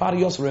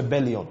Luciferious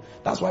rebellion.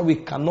 That's why we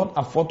cannot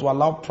afford to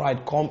allow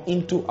pride come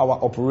into our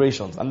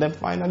operations. And then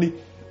finally,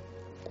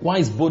 why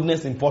is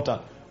boldness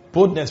important?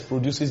 Boldness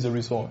produces the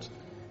results.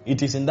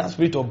 It is in that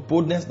spirit of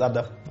boldness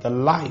that the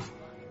life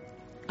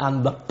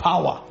and the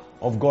power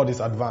of God is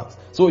advanced.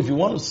 So if you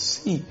want to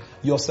see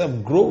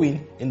yourself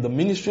growing in the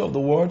ministry of the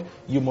word,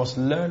 you must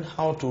learn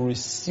how to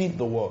receive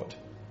the word.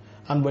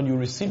 And when you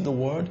receive the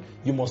word,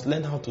 you must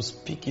learn how to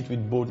speak it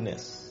with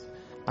boldness.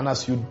 And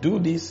as you do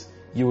this,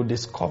 you will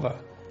discover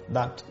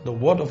that the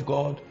word of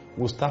God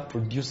will start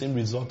producing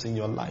results in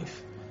your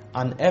life.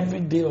 And every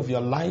day of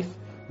your life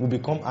will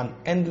become an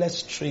endless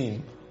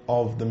stream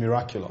of the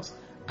miraculous.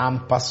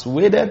 I'm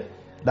persuaded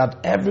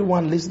that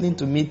everyone listening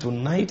to me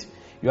tonight,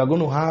 you are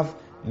going to have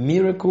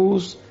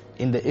miracles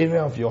in the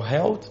area of your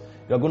health.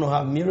 You are going to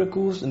have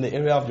miracles in the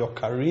area of your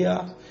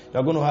career. You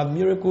are going to have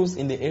miracles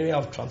in the area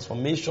of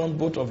transformation,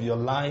 both of your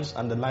lives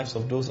and the lives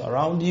of those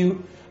around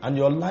you. And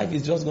your life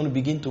is just going to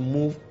begin to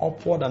move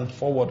upward and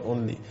forward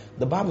only.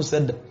 The Bible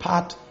said the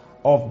path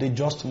of the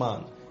just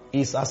man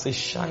is as a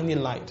shining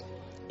light.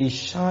 It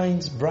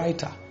shines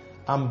brighter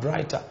and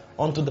brighter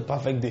unto the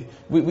perfect day.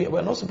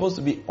 We're not supposed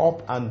to be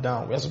up and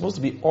down. We're supposed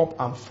to be up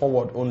and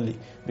forward only.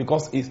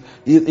 Because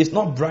it's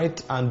not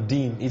bright and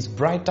dim. It's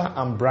brighter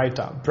and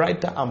brighter.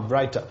 Brighter and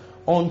brighter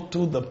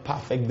unto the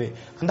perfect day.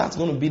 And that's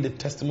going to be the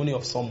testimony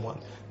of someone.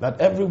 That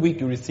every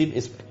week you receive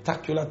a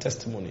spectacular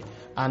testimony.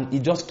 And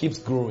it just keeps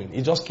growing.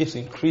 It just keeps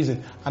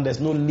increasing. And there's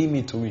no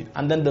limit to it.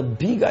 And then the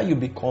bigger you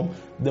become,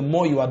 the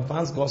more you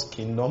advance God's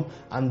kingdom.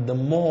 And the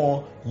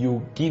more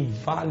you give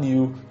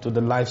value to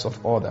the lives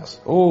of others.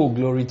 Oh,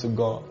 glory to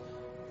God.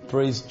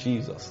 Praise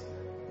Jesus.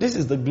 This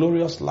is the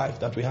glorious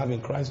life that we have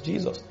in Christ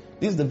Jesus.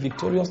 This is the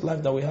victorious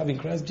life that we have in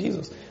Christ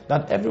Jesus.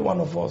 That every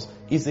one of us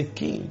is a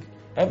king.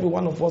 Every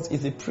one of us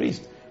is a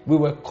priest. We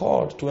were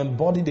called to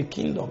embody the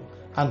kingdom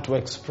and to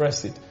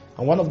express it.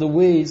 And one of the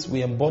ways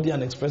we embody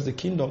and express the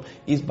kingdom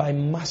is by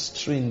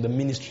mastering the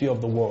ministry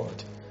of the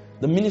word.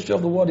 The ministry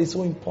of the word is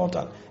so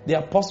important. The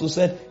apostle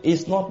said,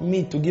 it's not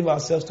meet to give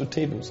ourselves to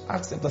tables.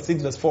 Acts chapter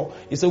 6 verse 4.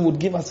 He said, we'd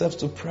give ourselves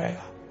to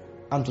prayer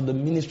and to the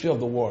ministry of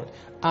the word.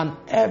 And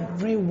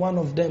every one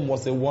of them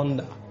was a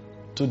wonder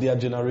to their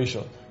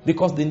generation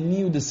because they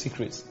knew the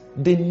secrets.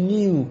 They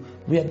knew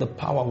where the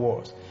power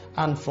was.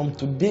 And from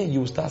today,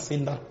 you will start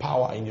seeing that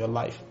power in your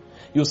life.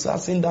 You start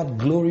seeing that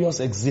glorious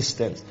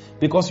existence,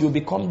 because you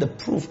become the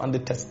proof and the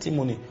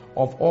testimony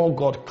of all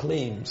God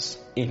claims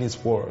in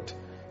His word.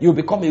 You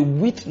become a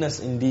witness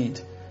indeed,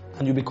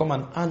 and you become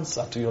an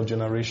answer to your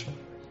generation.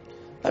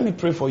 Let me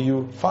pray for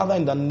you. Father,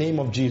 in the name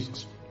of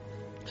Jesus,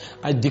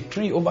 I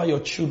decree over your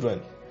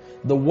children,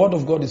 the word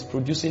of God is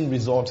producing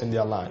results in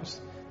their lives.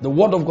 The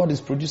word of God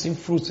is producing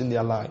fruits in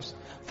their lives.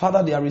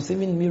 Father, they are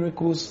receiving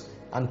miracles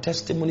and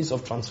testimonies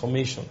of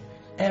transformation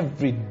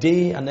every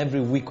day and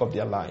every week of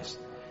their lives.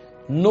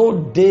 No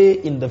day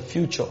in the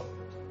future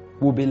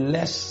will be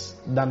less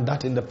than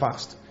that in the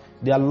past.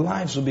 Their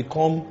lives will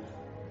become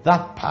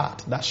that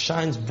path that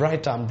shines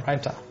brighter and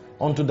brighter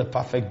unto the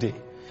perfect day.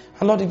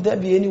 And Lord, if there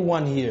be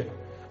anyone here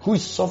who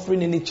is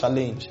suffering any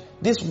challenge,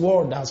 this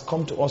word that has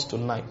come to us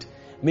tonight,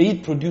 may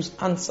it produce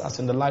answers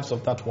in the lives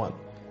of that one.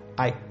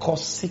 I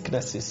cause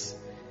sicknesses,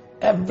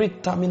 every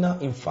terminal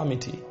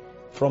infirmity,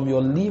 from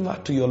your liver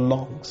to your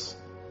lungs,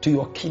 to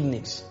your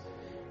kidneys,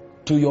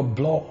 to your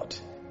blood,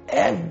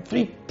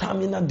 every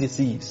terminal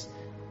disease,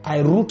 I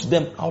root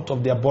them out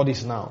of their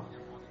bodies now.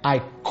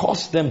 I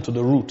curse them to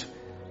the root.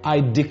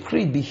 I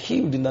decree be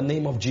healed in the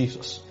name of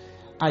Jesus.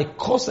 I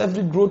curse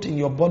every growth in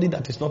your body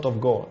that is not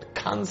of God,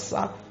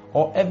 cancer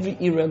or every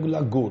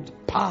irregular growth,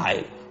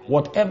 pile,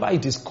 whatever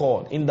it is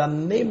called, in the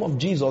name of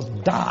Jesus,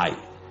 die.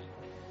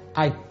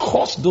 I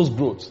curse those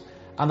growths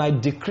and I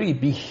decree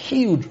be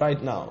healed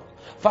right now.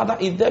 Father,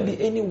 if there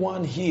be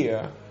anyone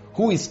here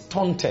who is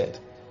taunted,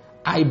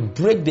 I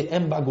break the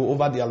embargo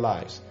over their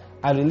lives.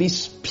 I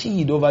release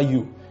speed over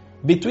you.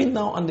 Between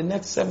now and the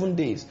next 7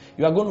 days,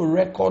 you are going to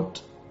record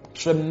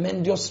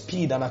tremendous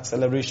speed and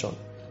acceleration,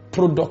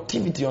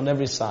 productivity on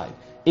every side,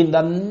 in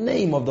the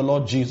name of the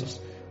Lord Jesus.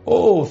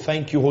 Oh,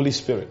 thank you, Holy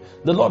Spirit.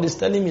 The Lord is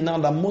telling me now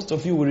that most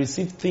of you will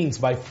receive things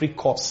by free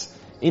cost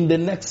in the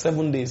next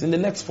 7 days, in the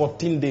next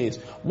 14 days.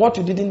 What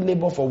you didn't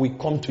labor for will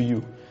come to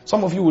you.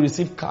 Some of you will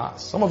receive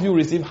cars. Some of you will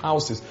receive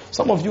houses.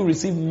 Some of you will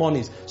receive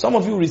monies. Some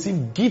of you will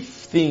receive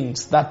gift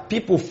things that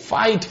people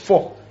fight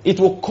for. It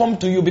will come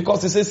to you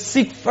because it says,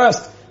 seek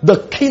first the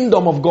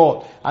kingdom of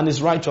God and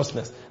His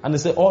righteousness. And they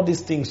say, all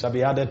these things shall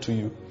be added to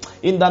you.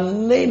 In the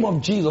name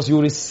of Jesus, you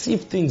will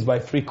receive things by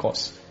free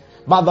cost.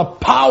 By the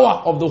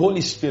power of the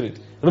Holy Spirit,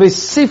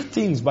 receive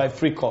things by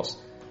free cost.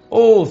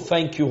 Oh,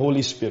 thank you,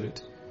 Holy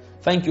Spirit.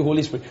 Thank you,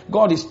 Holy Spirit.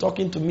 God is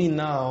talking to me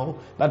now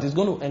that is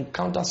going to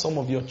encounter some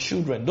of your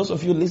children. Those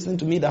of you listening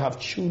to me that have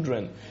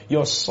children,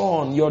 your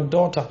son, your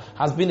daughter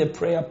has been a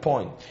prayer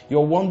point.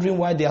 You're wondering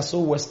why they are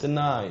so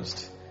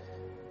westernized.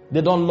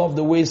 They don't love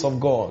the ways of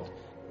God.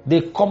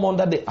 They come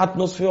under the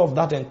atmosphere of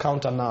that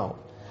encounter now.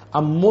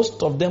 And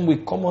most of them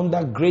will come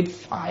under great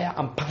fire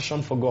and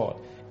passion for God.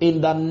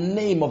 In the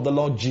name of the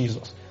Lord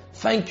Jesus.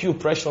 Thank you,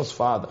 precious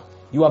Father.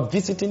 You are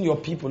visiting your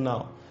people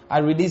now. I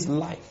release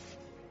life.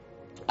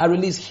 I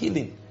release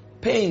healing.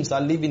 Pains are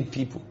leaving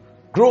people.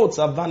 Growths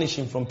are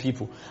vanishing from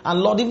people.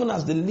 And Lord, even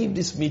as they leave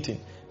this meeting,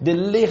 they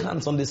lay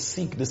hands on the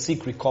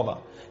sick recover.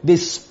 They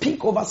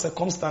speak over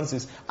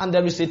circumstances and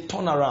there is a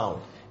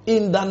turnaround.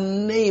 In the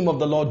name of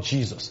the Lord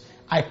Jesus,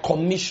 I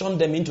commission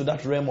them into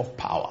that realm of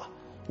power.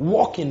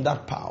 Walk in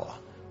that power.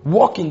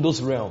 Walk in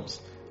those realms.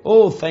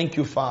 Oh, thank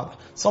you, Father.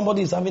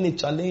 Somebody is having a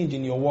challenge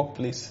in your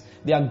workplace.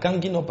 They are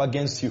ganging up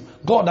against you.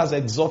 God has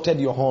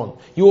exalted your horn.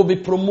 You will be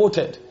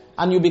promoted.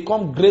 And you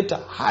become greater,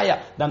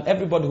 higher than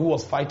everybody who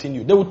was fighting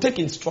you. They will take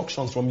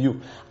instructions from you.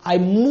 I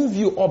move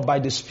you up by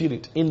the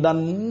Spirit in the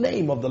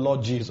name of the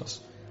Lord Jesus.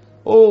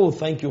 Oh,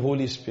 thank you,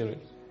 Holy Spirit.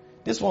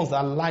 These ones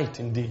are light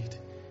indeed.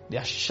 They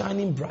are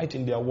shining bright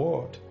in their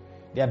world.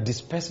 They are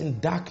dispersing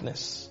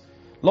darkness.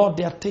 Lord,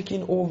 they are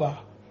taking over.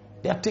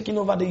 They are taking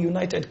over the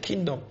United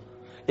Kingdom.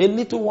 A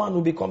little one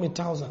will become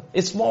 1,000.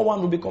 A small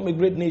one will become a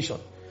great nation.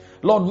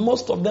 Lord,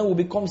 most of them will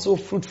become so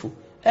fruitful.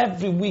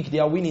 Every week they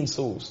are winning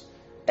souls.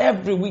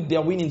 Every week they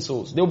are winning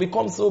souls. They will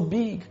become so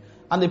big.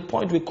 And the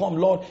point will come,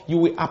 Lord, you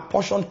will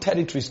apportion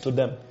territories to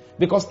them.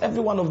 Because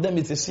every one of them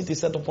is a city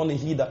set upon a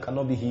hill that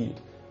cannot be hid.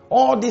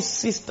 All these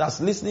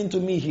sisters listening to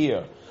me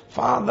here,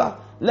 Father,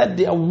 let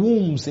their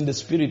wombs in the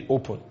Spirit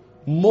open.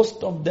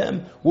 Most of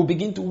them will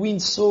begin to win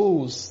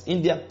souls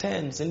in their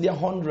tens, in their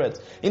hundreds,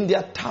 in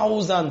their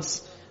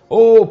thousands.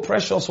 Oh,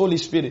 precious Holy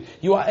Spirit,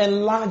 you are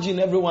enlarging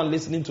everyone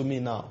listening to me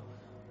now.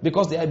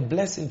 Because they are a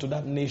blessing to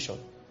that nation.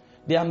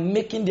 They are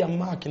making their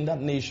mark in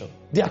that nation.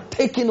 They are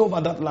taking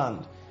over that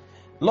land.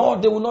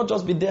 Lord, they will not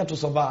just be there to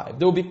survive.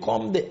 They will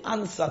become the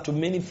answer to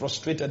many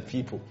frustrated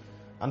people.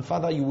 And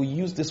Father, you will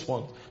use this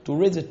one to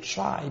raise a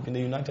tribe in the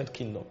United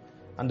Kingdom.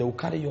 And they will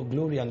carry your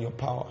glory and your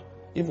power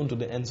even to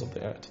the ends of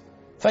the earth.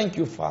 Thank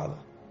you, Father.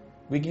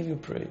 We give you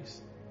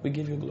praise. We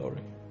give you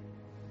glory.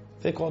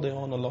 Take all the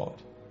honor, Lord.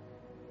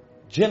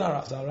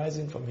 Generals are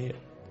rising from here.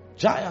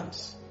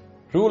 Giants,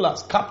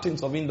 rulers,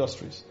 captains of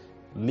industries,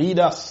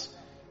 leaders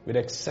with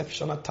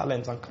exceptional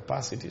talents and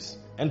capacities,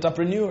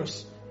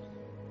 entrepreneurs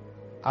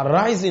are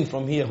rising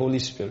from here, Holy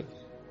Spirit,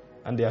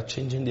 and they are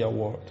changing their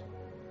world.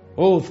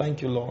 Oh,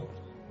 thank you, Lord,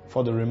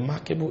 for the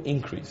remarkable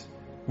increase.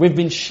 We've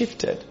been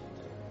shifted.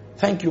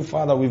 Thank you,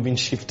 Father, we've been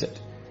shifted.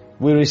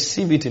 We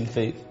receive it in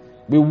faith.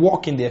 We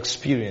walk in the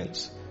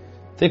experience.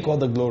 Take all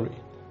the glory.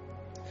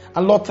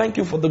 And Lord, thank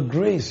you for the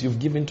grace you've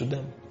given to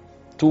them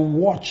to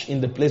watch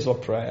in the place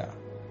of prayer.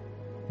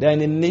 They are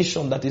in a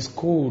nation that is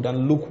cold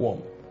and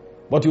lukewarm,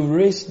 but you've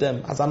raised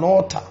them as an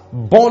altar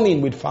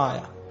burning with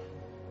fire.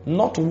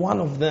 Not one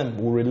of them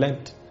will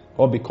relent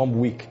or become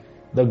weak.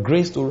 The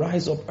grace to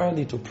rise up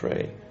early to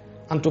pray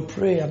and to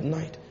pray at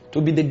night,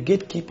 to be the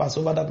gatekeepers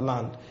over that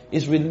land,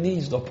 is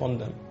released upon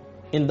them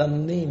in the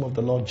name of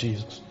the Lord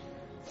Jesus.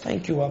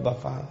 Thank you, Abba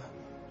Father.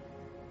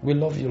 We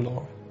love you,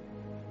 Lord.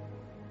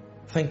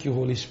 Thank you,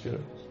 Holy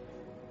Spirit.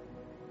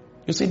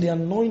 You see, the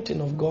anointing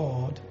of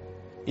God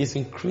is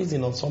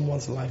increasing on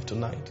someone's life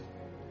tonight.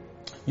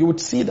 You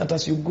would see that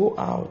as you go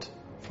out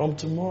from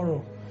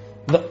tomorrow,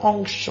 the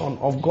unction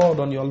of God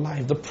on your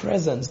life, the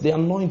presence, the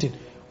anointing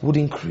would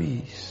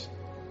increase.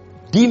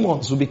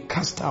 Demons will be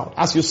cast out.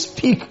 As you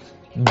speak,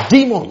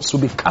 demons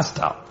will be cast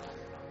out.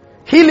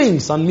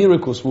 Healings and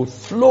miracles will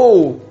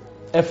flow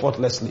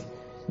effortlessly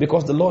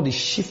because the Lord is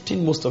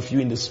shifting most of you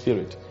in the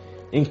spirit,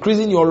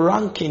 increasing your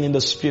ranking in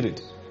the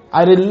spirit.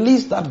 I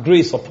release that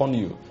grace upon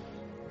you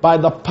by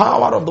the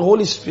power of the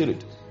Holy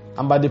Spirit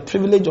and by the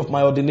privilege of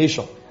my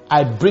ordination.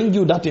 I bring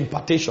you that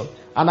impartation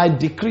and I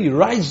decree,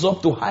 rise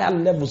up to higher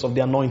levels of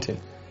the anointing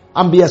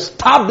and be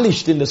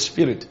established in the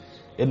spirit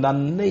in the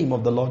name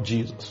of the Lord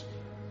Jesus.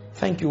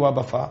 Thank you,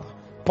 Abba Father.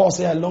 Paul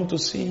said, I long to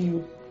see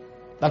you,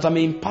 that I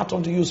may impart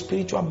unto you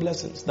spiritual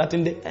blessings, that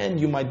in the end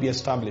you might be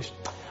established.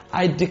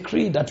 I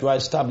decree that you are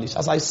established.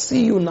 As I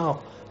see you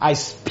now, I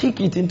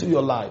speak it into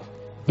your life.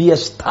 Be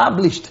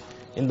established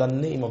in the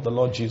name of the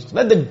Lord Jesus.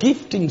 Let the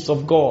giftings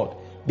of God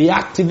be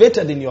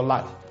activated in your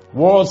life.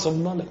 Words of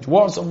knowledge,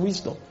 words of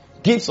wisdom,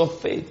 gifts of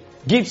faith,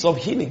 gifts of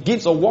healing,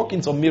 gifts of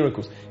workings of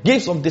miracles,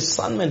 gifts of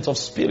discernment of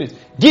spirit,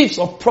 gifts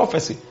of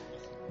prophecy.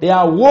 They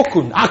are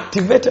awoken,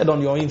 activated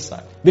on your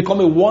inside.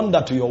 Become a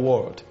wonder to your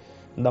world.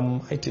 In the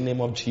mighty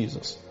name of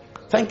Jesus.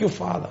 Thank you,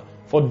 Father,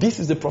 for this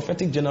is the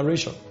prophetic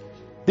generation.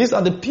 These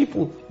are the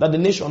people that the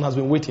nation has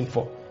been waiting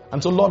for.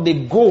 And so, Lord, they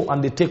go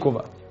and they take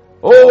over.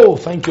 Oh,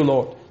 thank you,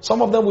 Lord.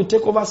 Some of them will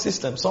take over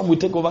systems. Some will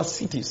take over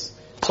cities.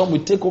 Some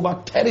will take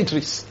over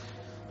territories.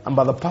 And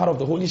by the power of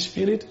the Holy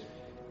Spirit,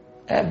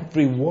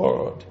 every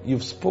word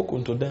you've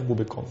spoken to them will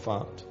be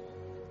confirmed.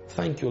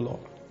 Thank you,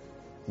 Lord.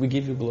 We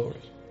give you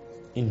glory.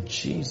 In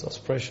Jesus'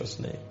 precious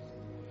name.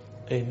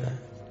 Amen.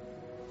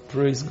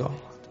 Praise God.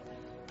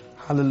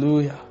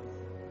 Hallelujah.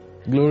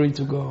 Glory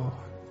to God.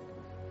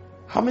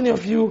 How many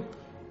of you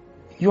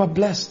are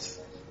blessed?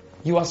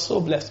 You are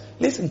so blessed.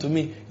 Listen to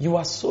me. You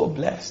are so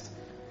blessed.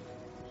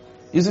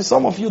 You see,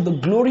 some of you, the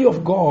glory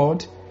of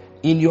God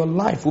in your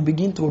life will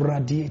begin to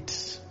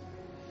radiate.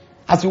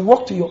 As you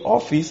walk to your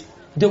office,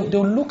 they'll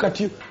look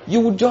at you. You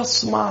will just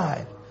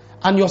smile.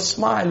 And your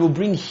smile will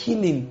bring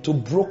healing to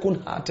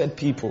broken-hearted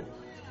people.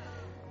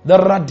 The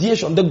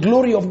radiation, the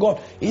glory of God,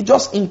 it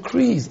just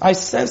increased. I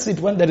sense it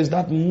when there is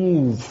that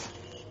move.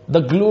 The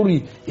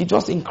glory, it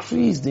just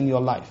increased in your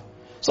life.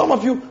 Some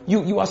of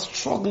you are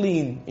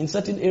struggling in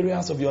certain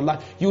areas of your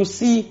life. You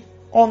see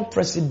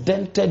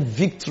unprecedented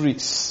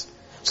victories.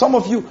 Some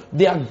of you,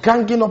 they are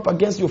ganging up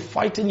against you,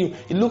 fighting you.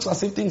 It looks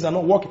as if things are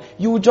not working.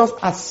 You will just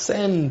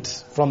ascend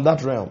from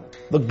that realm.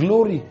 The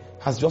glory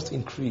has just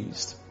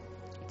increased.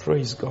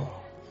 Praise God.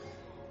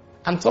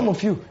 And some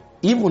of you,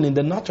 even in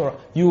the natural,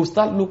 you will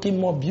start looking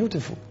more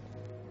beautiful.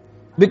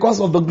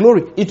 Because of the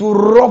glory, it will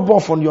rub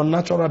off on your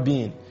natural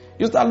being.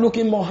 You start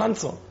looking more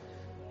handsome.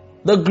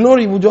 The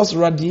glory will just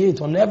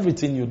radiate on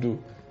everything you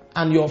do.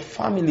 And your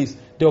families,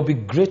 there will be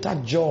greater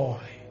joy.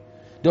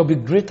 There will be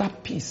greater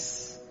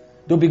peace.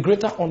 There will be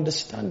greater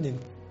understanding.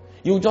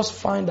 You will just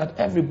find that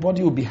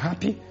everybody will be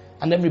happy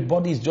and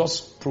everybody is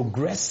just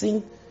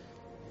progressing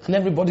and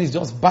everybody is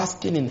just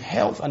basking in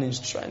health and in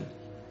strength.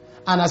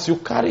 And as you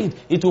carry it,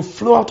 it will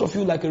flow out of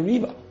you like a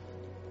river.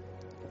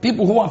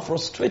 People who are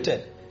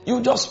frustrated,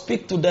 you just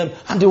speak to them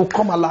and they will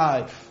come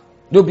alive.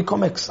 They'll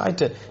become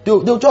excited.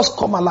 They'll just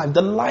come alive.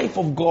 The life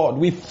of God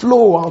will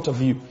flow out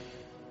of you.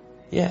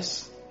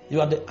 Yes, you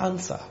are the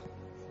answer.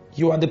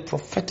 You are the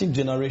prophetic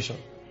generation.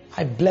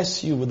 I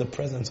bless you with the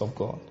presence of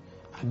God.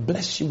 I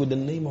bless you with the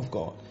name of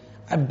God.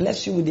 I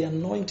bless you with the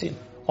anointing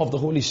of the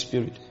Holy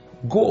Spirit.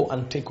 Go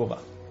and take over.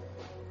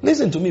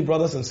 Listen to me,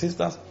 brothers and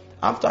sisters.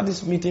 After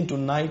this meeting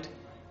tonight,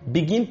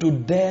 begin to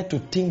dare to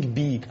think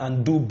big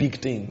and do big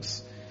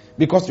things.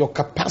 Because your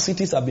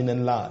capacities have been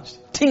enlarged.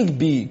 Think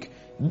big.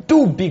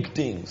 Do big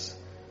things.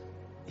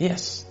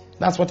 Yes,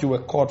 that's what you were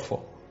called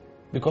for.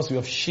 Because you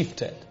have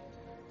shifted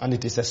and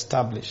it is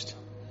established.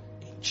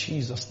 In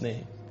Jesus'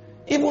 name.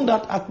 Even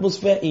that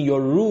atmosphere in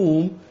your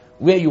room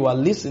where you are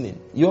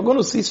listening, you are going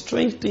to see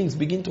strange things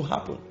begin to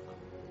happen.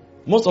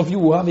 Most of you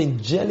will have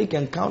angelic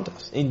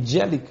encounters.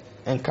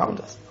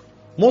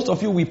 Most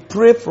of you will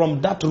pray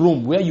from that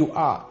room where you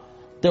are.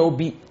 There will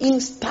be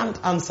instant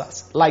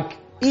answers. Like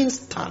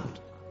instant.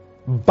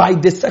 By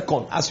the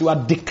second as you are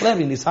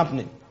declaring it's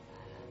happening.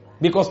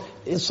 Because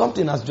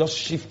something has just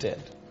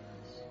shifted.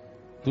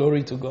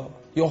 Glory to God.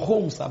 Your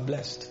homes are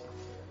blessed.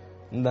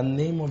 In the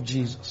name of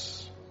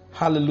Jesus.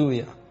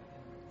 Hallelujah.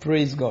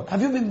 Praise God.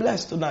 Have you been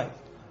blessed tonight?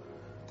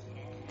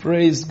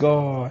 Praise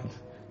God.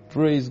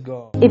 Praise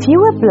God. If you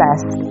were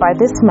blessed by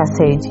this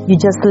message you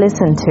just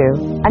listened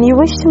to, and you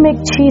wish to make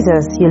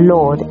Jesus your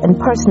Lord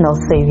and personal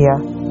Savior,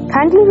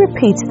 kindly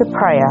repeat the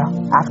prayer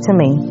after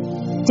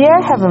me. Dear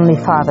Heavenly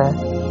Father,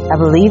 I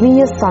believe in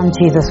your Son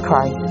Jesus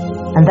Christ,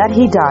 and that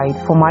He died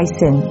for my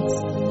sins.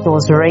 He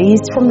was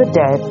raised from the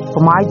dead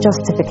for my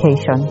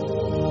justification.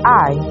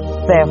 I,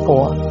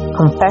 therefore,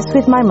 confess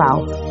with my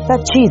mouth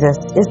that Jesus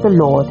is the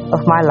Lord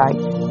of my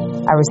life.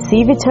 I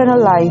receive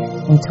eternal life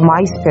into my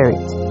spirit.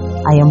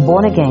 I am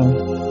born again.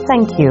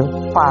 Thank you,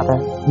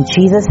 Father. In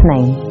Jesus'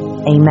 name,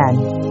 amen.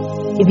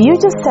 If you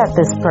just said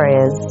these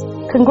prayers,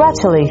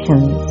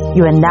 congratulations.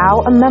 You are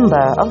now a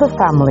member of the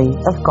family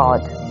of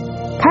God.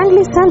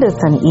 Kindly send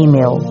us an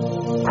email,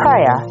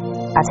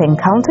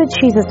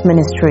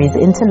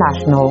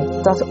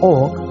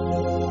 prayer@encounterjesusministriesinternational.org.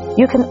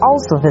 You can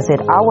also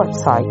visit our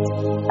website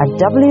at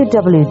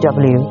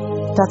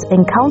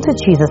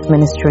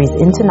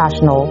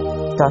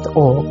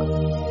www.encounterjesusministriesinternational.org.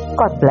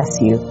 God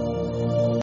bless you.